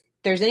if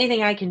there's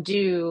anything I can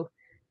do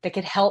that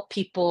could help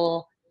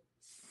people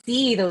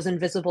see those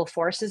invisible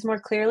forces more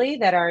clearly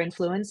that are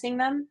influencing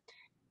them,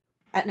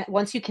 and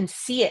once you can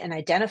see it and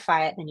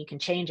identify it, then you can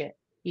change it.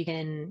 You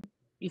can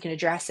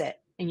address it,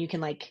 and you can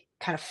like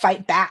kind of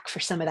fight back for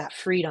some of that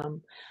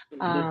freedom.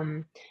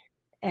 And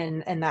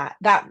that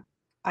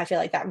I feel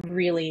like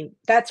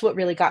that's what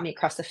really got me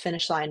across the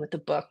finish line with the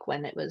book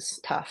when it was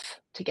tough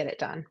to get it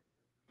done.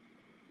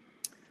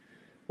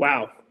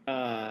 Wow.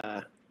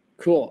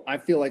 Cool. I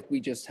feel like we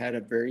just had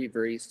a very,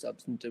 very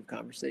substantive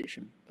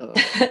conversation.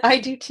 I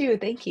do too.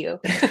 Thank you.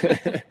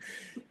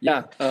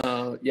 Yeah.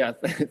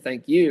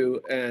 Thank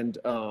you. And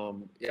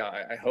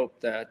I hope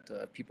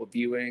that people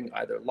viewing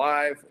either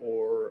live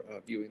or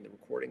viewing the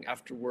recording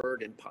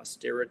afterward in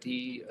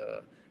posterity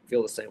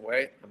feel the same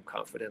way. I'm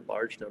confident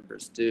large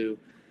numbers do.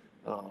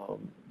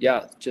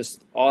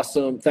 Just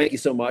awesome. Thank you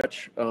so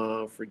much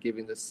for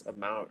giving this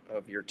amount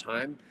of your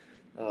time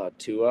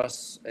to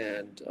us,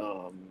 and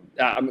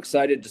I'm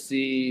excited to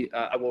see.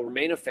 I will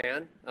remain a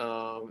fan,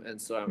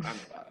 and so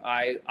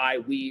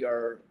we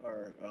are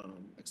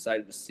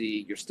excited to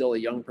see. You're still a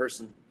young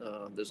person.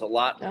 There's a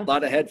lot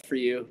ahead for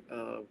you.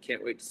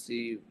 Can't wait to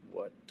see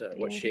what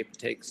shape it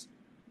takes.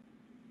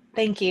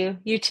 Thank you.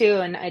 You too.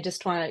 And I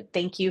just want to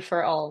thank you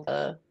for all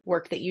the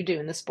work that you do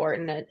in the sport.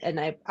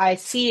 And I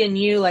see in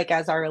you, like,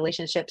 as our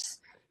relationships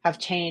have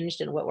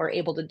changed and what we're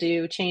able to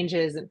do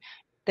changes, and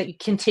that you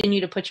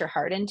continue to put your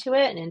heart into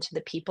it and into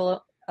the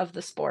people of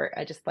the sport.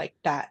 I just like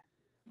that.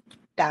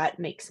 That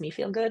makes me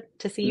feel good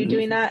to see you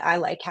doing that. I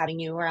like having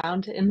you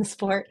around in the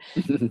sport.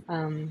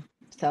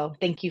 So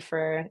thank you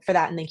for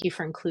that. And thank you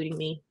for including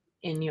me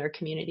in your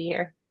community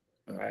here.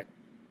 All right.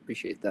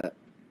 Appreciate that.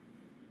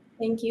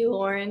 Thank you,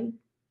 Lauren.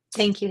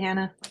 Thank you,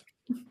 Hannah.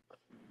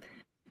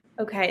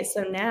 Okay,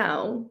 so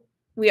now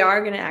we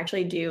are going to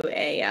actually do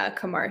a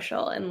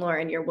commercial, and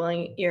Lauren,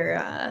 you're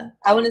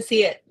I want to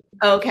see it.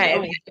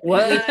 Okay.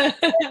 What? It's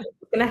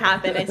going to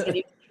happen. I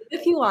said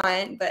if you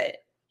want, but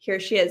here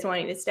she is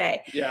wanting to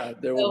stay. Yeah,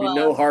 there will be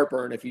no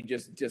heartburn if you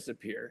just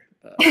disappear.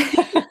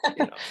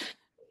 But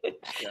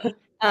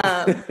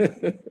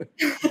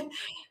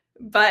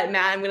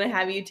Matt, I'm going to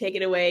have you take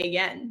it away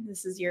again.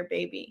 This is your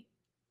baby.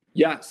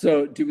 Yeah.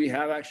 So do we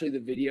have actually the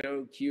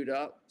video queued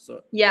up?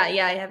 So yeah,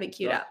 I have it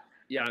queued up.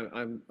 Yeah,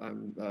 I'm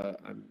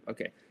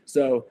okay.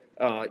 So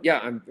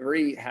I'm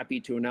very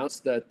happy to announce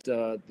that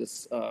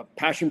this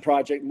passion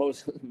project,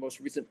 most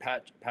recent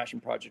passion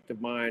project of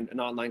mine, an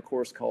online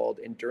course called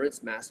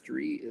Endurance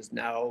Mastery, is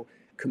now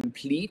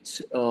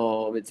complete.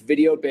 It's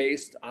video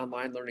based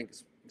online learning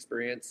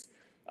experience,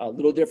 a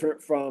little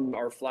different from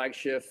our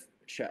flagship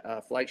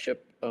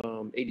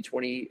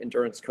 80/20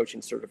 endurance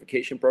coaching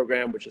certification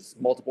program, which is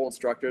multiple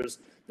instructors.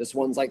 This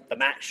one's like the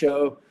Matt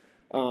show,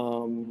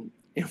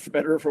 for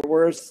better or for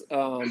worse.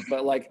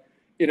 But like,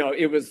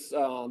 it was,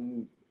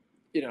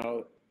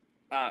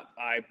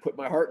 I put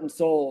my heart and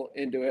soul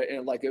into it,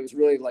 and like, it was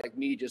really like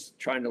me just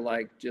trying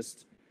to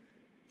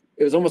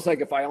it was almost like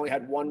if I only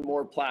had one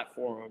more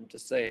platform to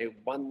say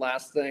one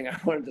last thing I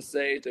wanted to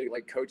say to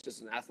like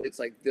coaches and athletes,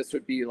 like this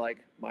would be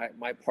like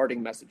my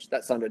parting message.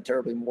 That sounded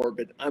terribly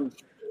morbid. I'm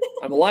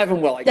alive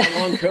and well. I got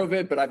long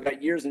COVID, but I've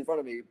got years in front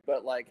of me.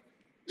 But like,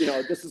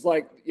 this is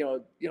like,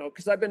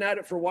 because I've been at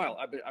it for a while.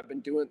 I've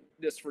been doing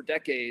this for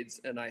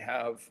decades, and I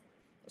have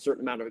a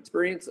certain amount of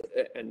experience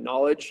and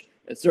knowledge,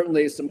 and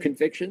certainly some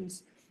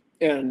convictions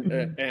and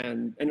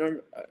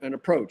an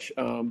approach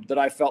that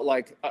I felt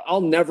like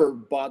I'll never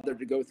bother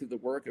to go through the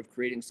work of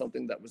creating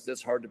something that was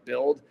this hard to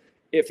build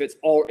if it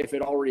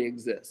already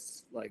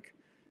exists. Like,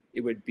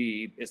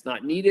 it's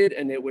not needed,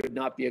 and it would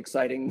not be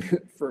exciting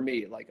for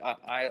me. Like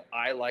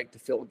I like to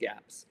fill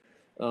gaps.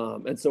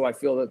 And so I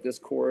feel that this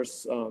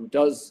course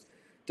does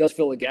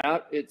fill a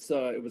gap. It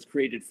was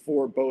created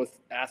for both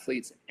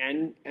athletes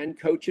and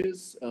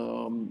coaches.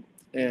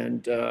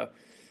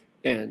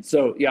 And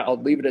so, I'll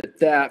leave it at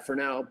that for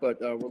now, but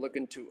we're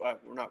looking to,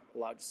 we're not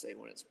allowed to say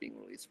when it's being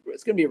released.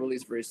 It's going to be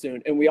released very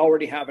soon. And we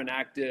already have an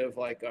active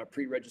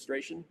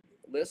pre-registration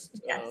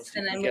list. Yes, so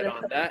and you I'm can going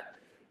get on that.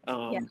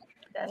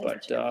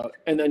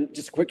 And then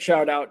just a quick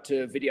shout out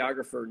to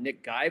videographer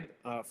Nick Geib,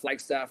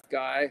 Flagstaff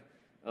guy.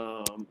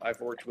 I've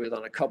worked with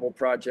on a couple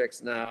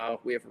projects now.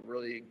 We have a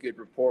really good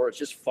rapport. It's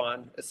just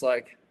fun. It's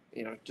like,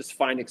 just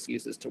find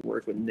excuses to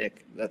work with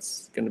Nick.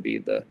 That's going to be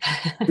the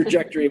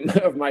trajectory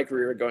of my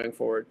career going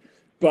forward.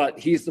 But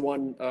he's the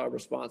one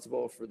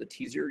responsible for the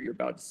teaser you're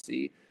about to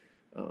see,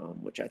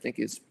 which I think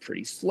is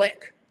pretty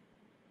slick.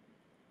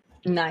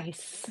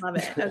 Nice. Love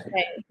it.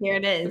 Okay, here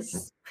it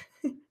is.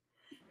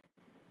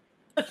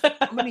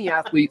 How many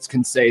athletes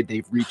can say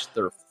they've reached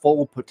their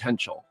full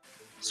potential,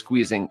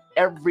 squeezing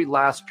every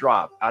last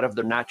drop out of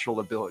their natural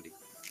ability?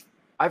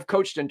 I've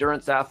coached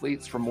endurance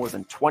athletes for more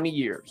than 20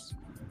 years,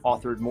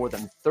 authored more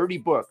than 30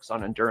 books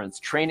on endurance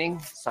training,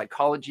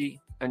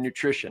 psychology, and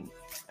nutrition,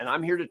 and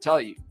I'm here to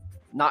tell you,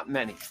 not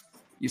many.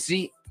 You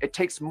see, it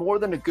takes more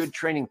than a good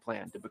training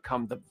plan to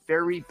become the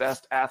very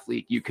best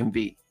athlete you can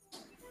be.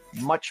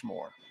 Much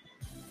more.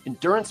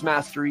 Endurance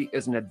Mastery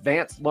is an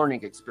advanced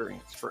learning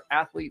experience for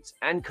athletes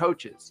and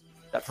coaches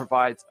that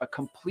provides a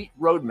complete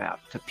roadmap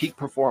to peak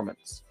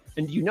performance.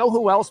 And do you know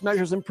who else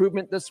measures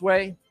improvement this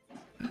way?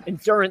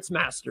 Endurance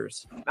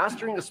Masters.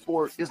 Mastering a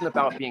sport isn't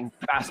about being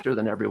faster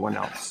than everyone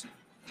else.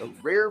 The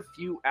rare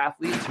few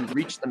athletes who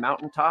reach the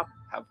mountaintop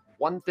have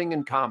one thing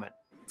in common: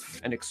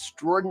 an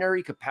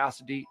extraordinary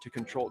capacity to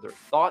control their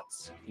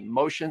thoughts,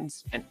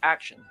 emotions, and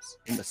actions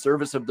in the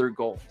service of their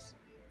goals,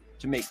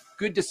 to make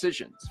good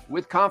decisions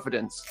with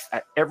confidence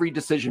at every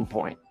decision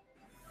point.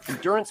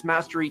 Endurance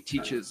Mastery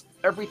teaches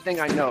everything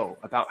I know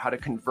about how to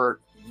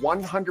convert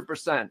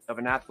 100% of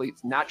an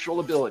athlete's natural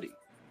ability,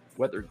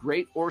 whether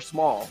great or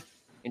small,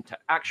 into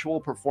actual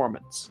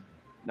performance.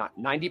 Not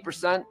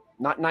 90%,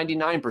 not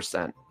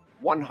 99%,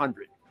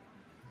 100.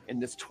 In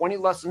this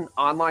 20-lesson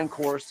online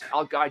course,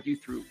 I'll guide you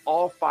through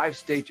all 5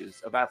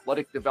 stages of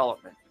athletic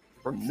development,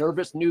 from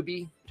nervous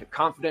newbie to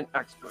confident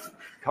expert,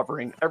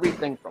 covering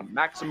everything from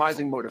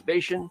maximizing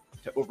motivation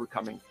to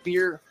overcoming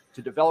fear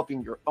to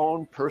developing your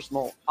own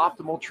personal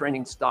optimal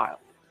training style.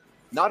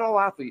 Not all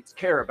athletes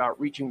care about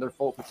reaching their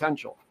full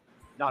potential.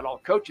 Not all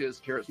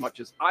coaches care as much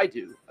as I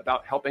do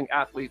about helping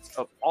athletes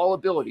of all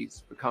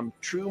abilities become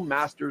true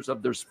masters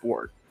of their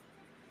sport.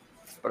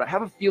 But I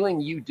have a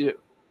feeling you do.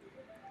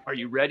 Are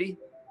you ready?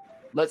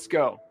 Let's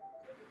go.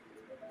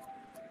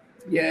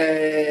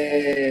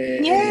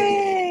 Yay!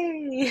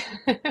 Yay!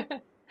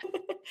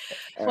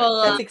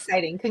 Well, That's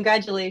exciting.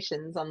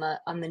 Congratulations on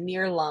the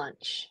near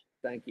launch.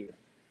 Thank you.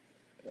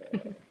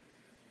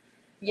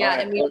 yeah, All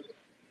right. and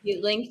we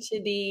linked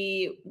to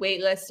the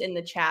waitlist in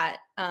the chat.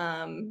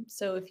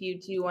 So if you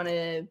do want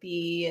to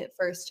be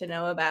first to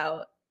know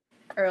about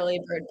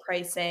early bird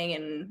pricing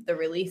and the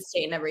release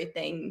date and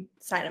everything,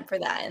 sign up for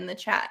that in the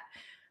chat.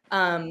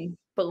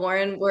 But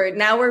Lauren,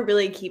 we're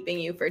really keeping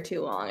you for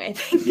too long, I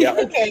think. Yeah.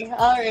 Okay,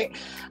 all right.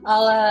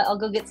 I'll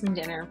go get some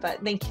dinner.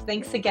 But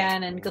thanks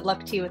again, and good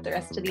luck to you with the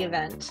rest of the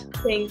event.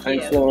 Thank you.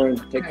 Thanks, Lauren.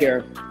 Take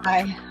care.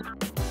 Bye.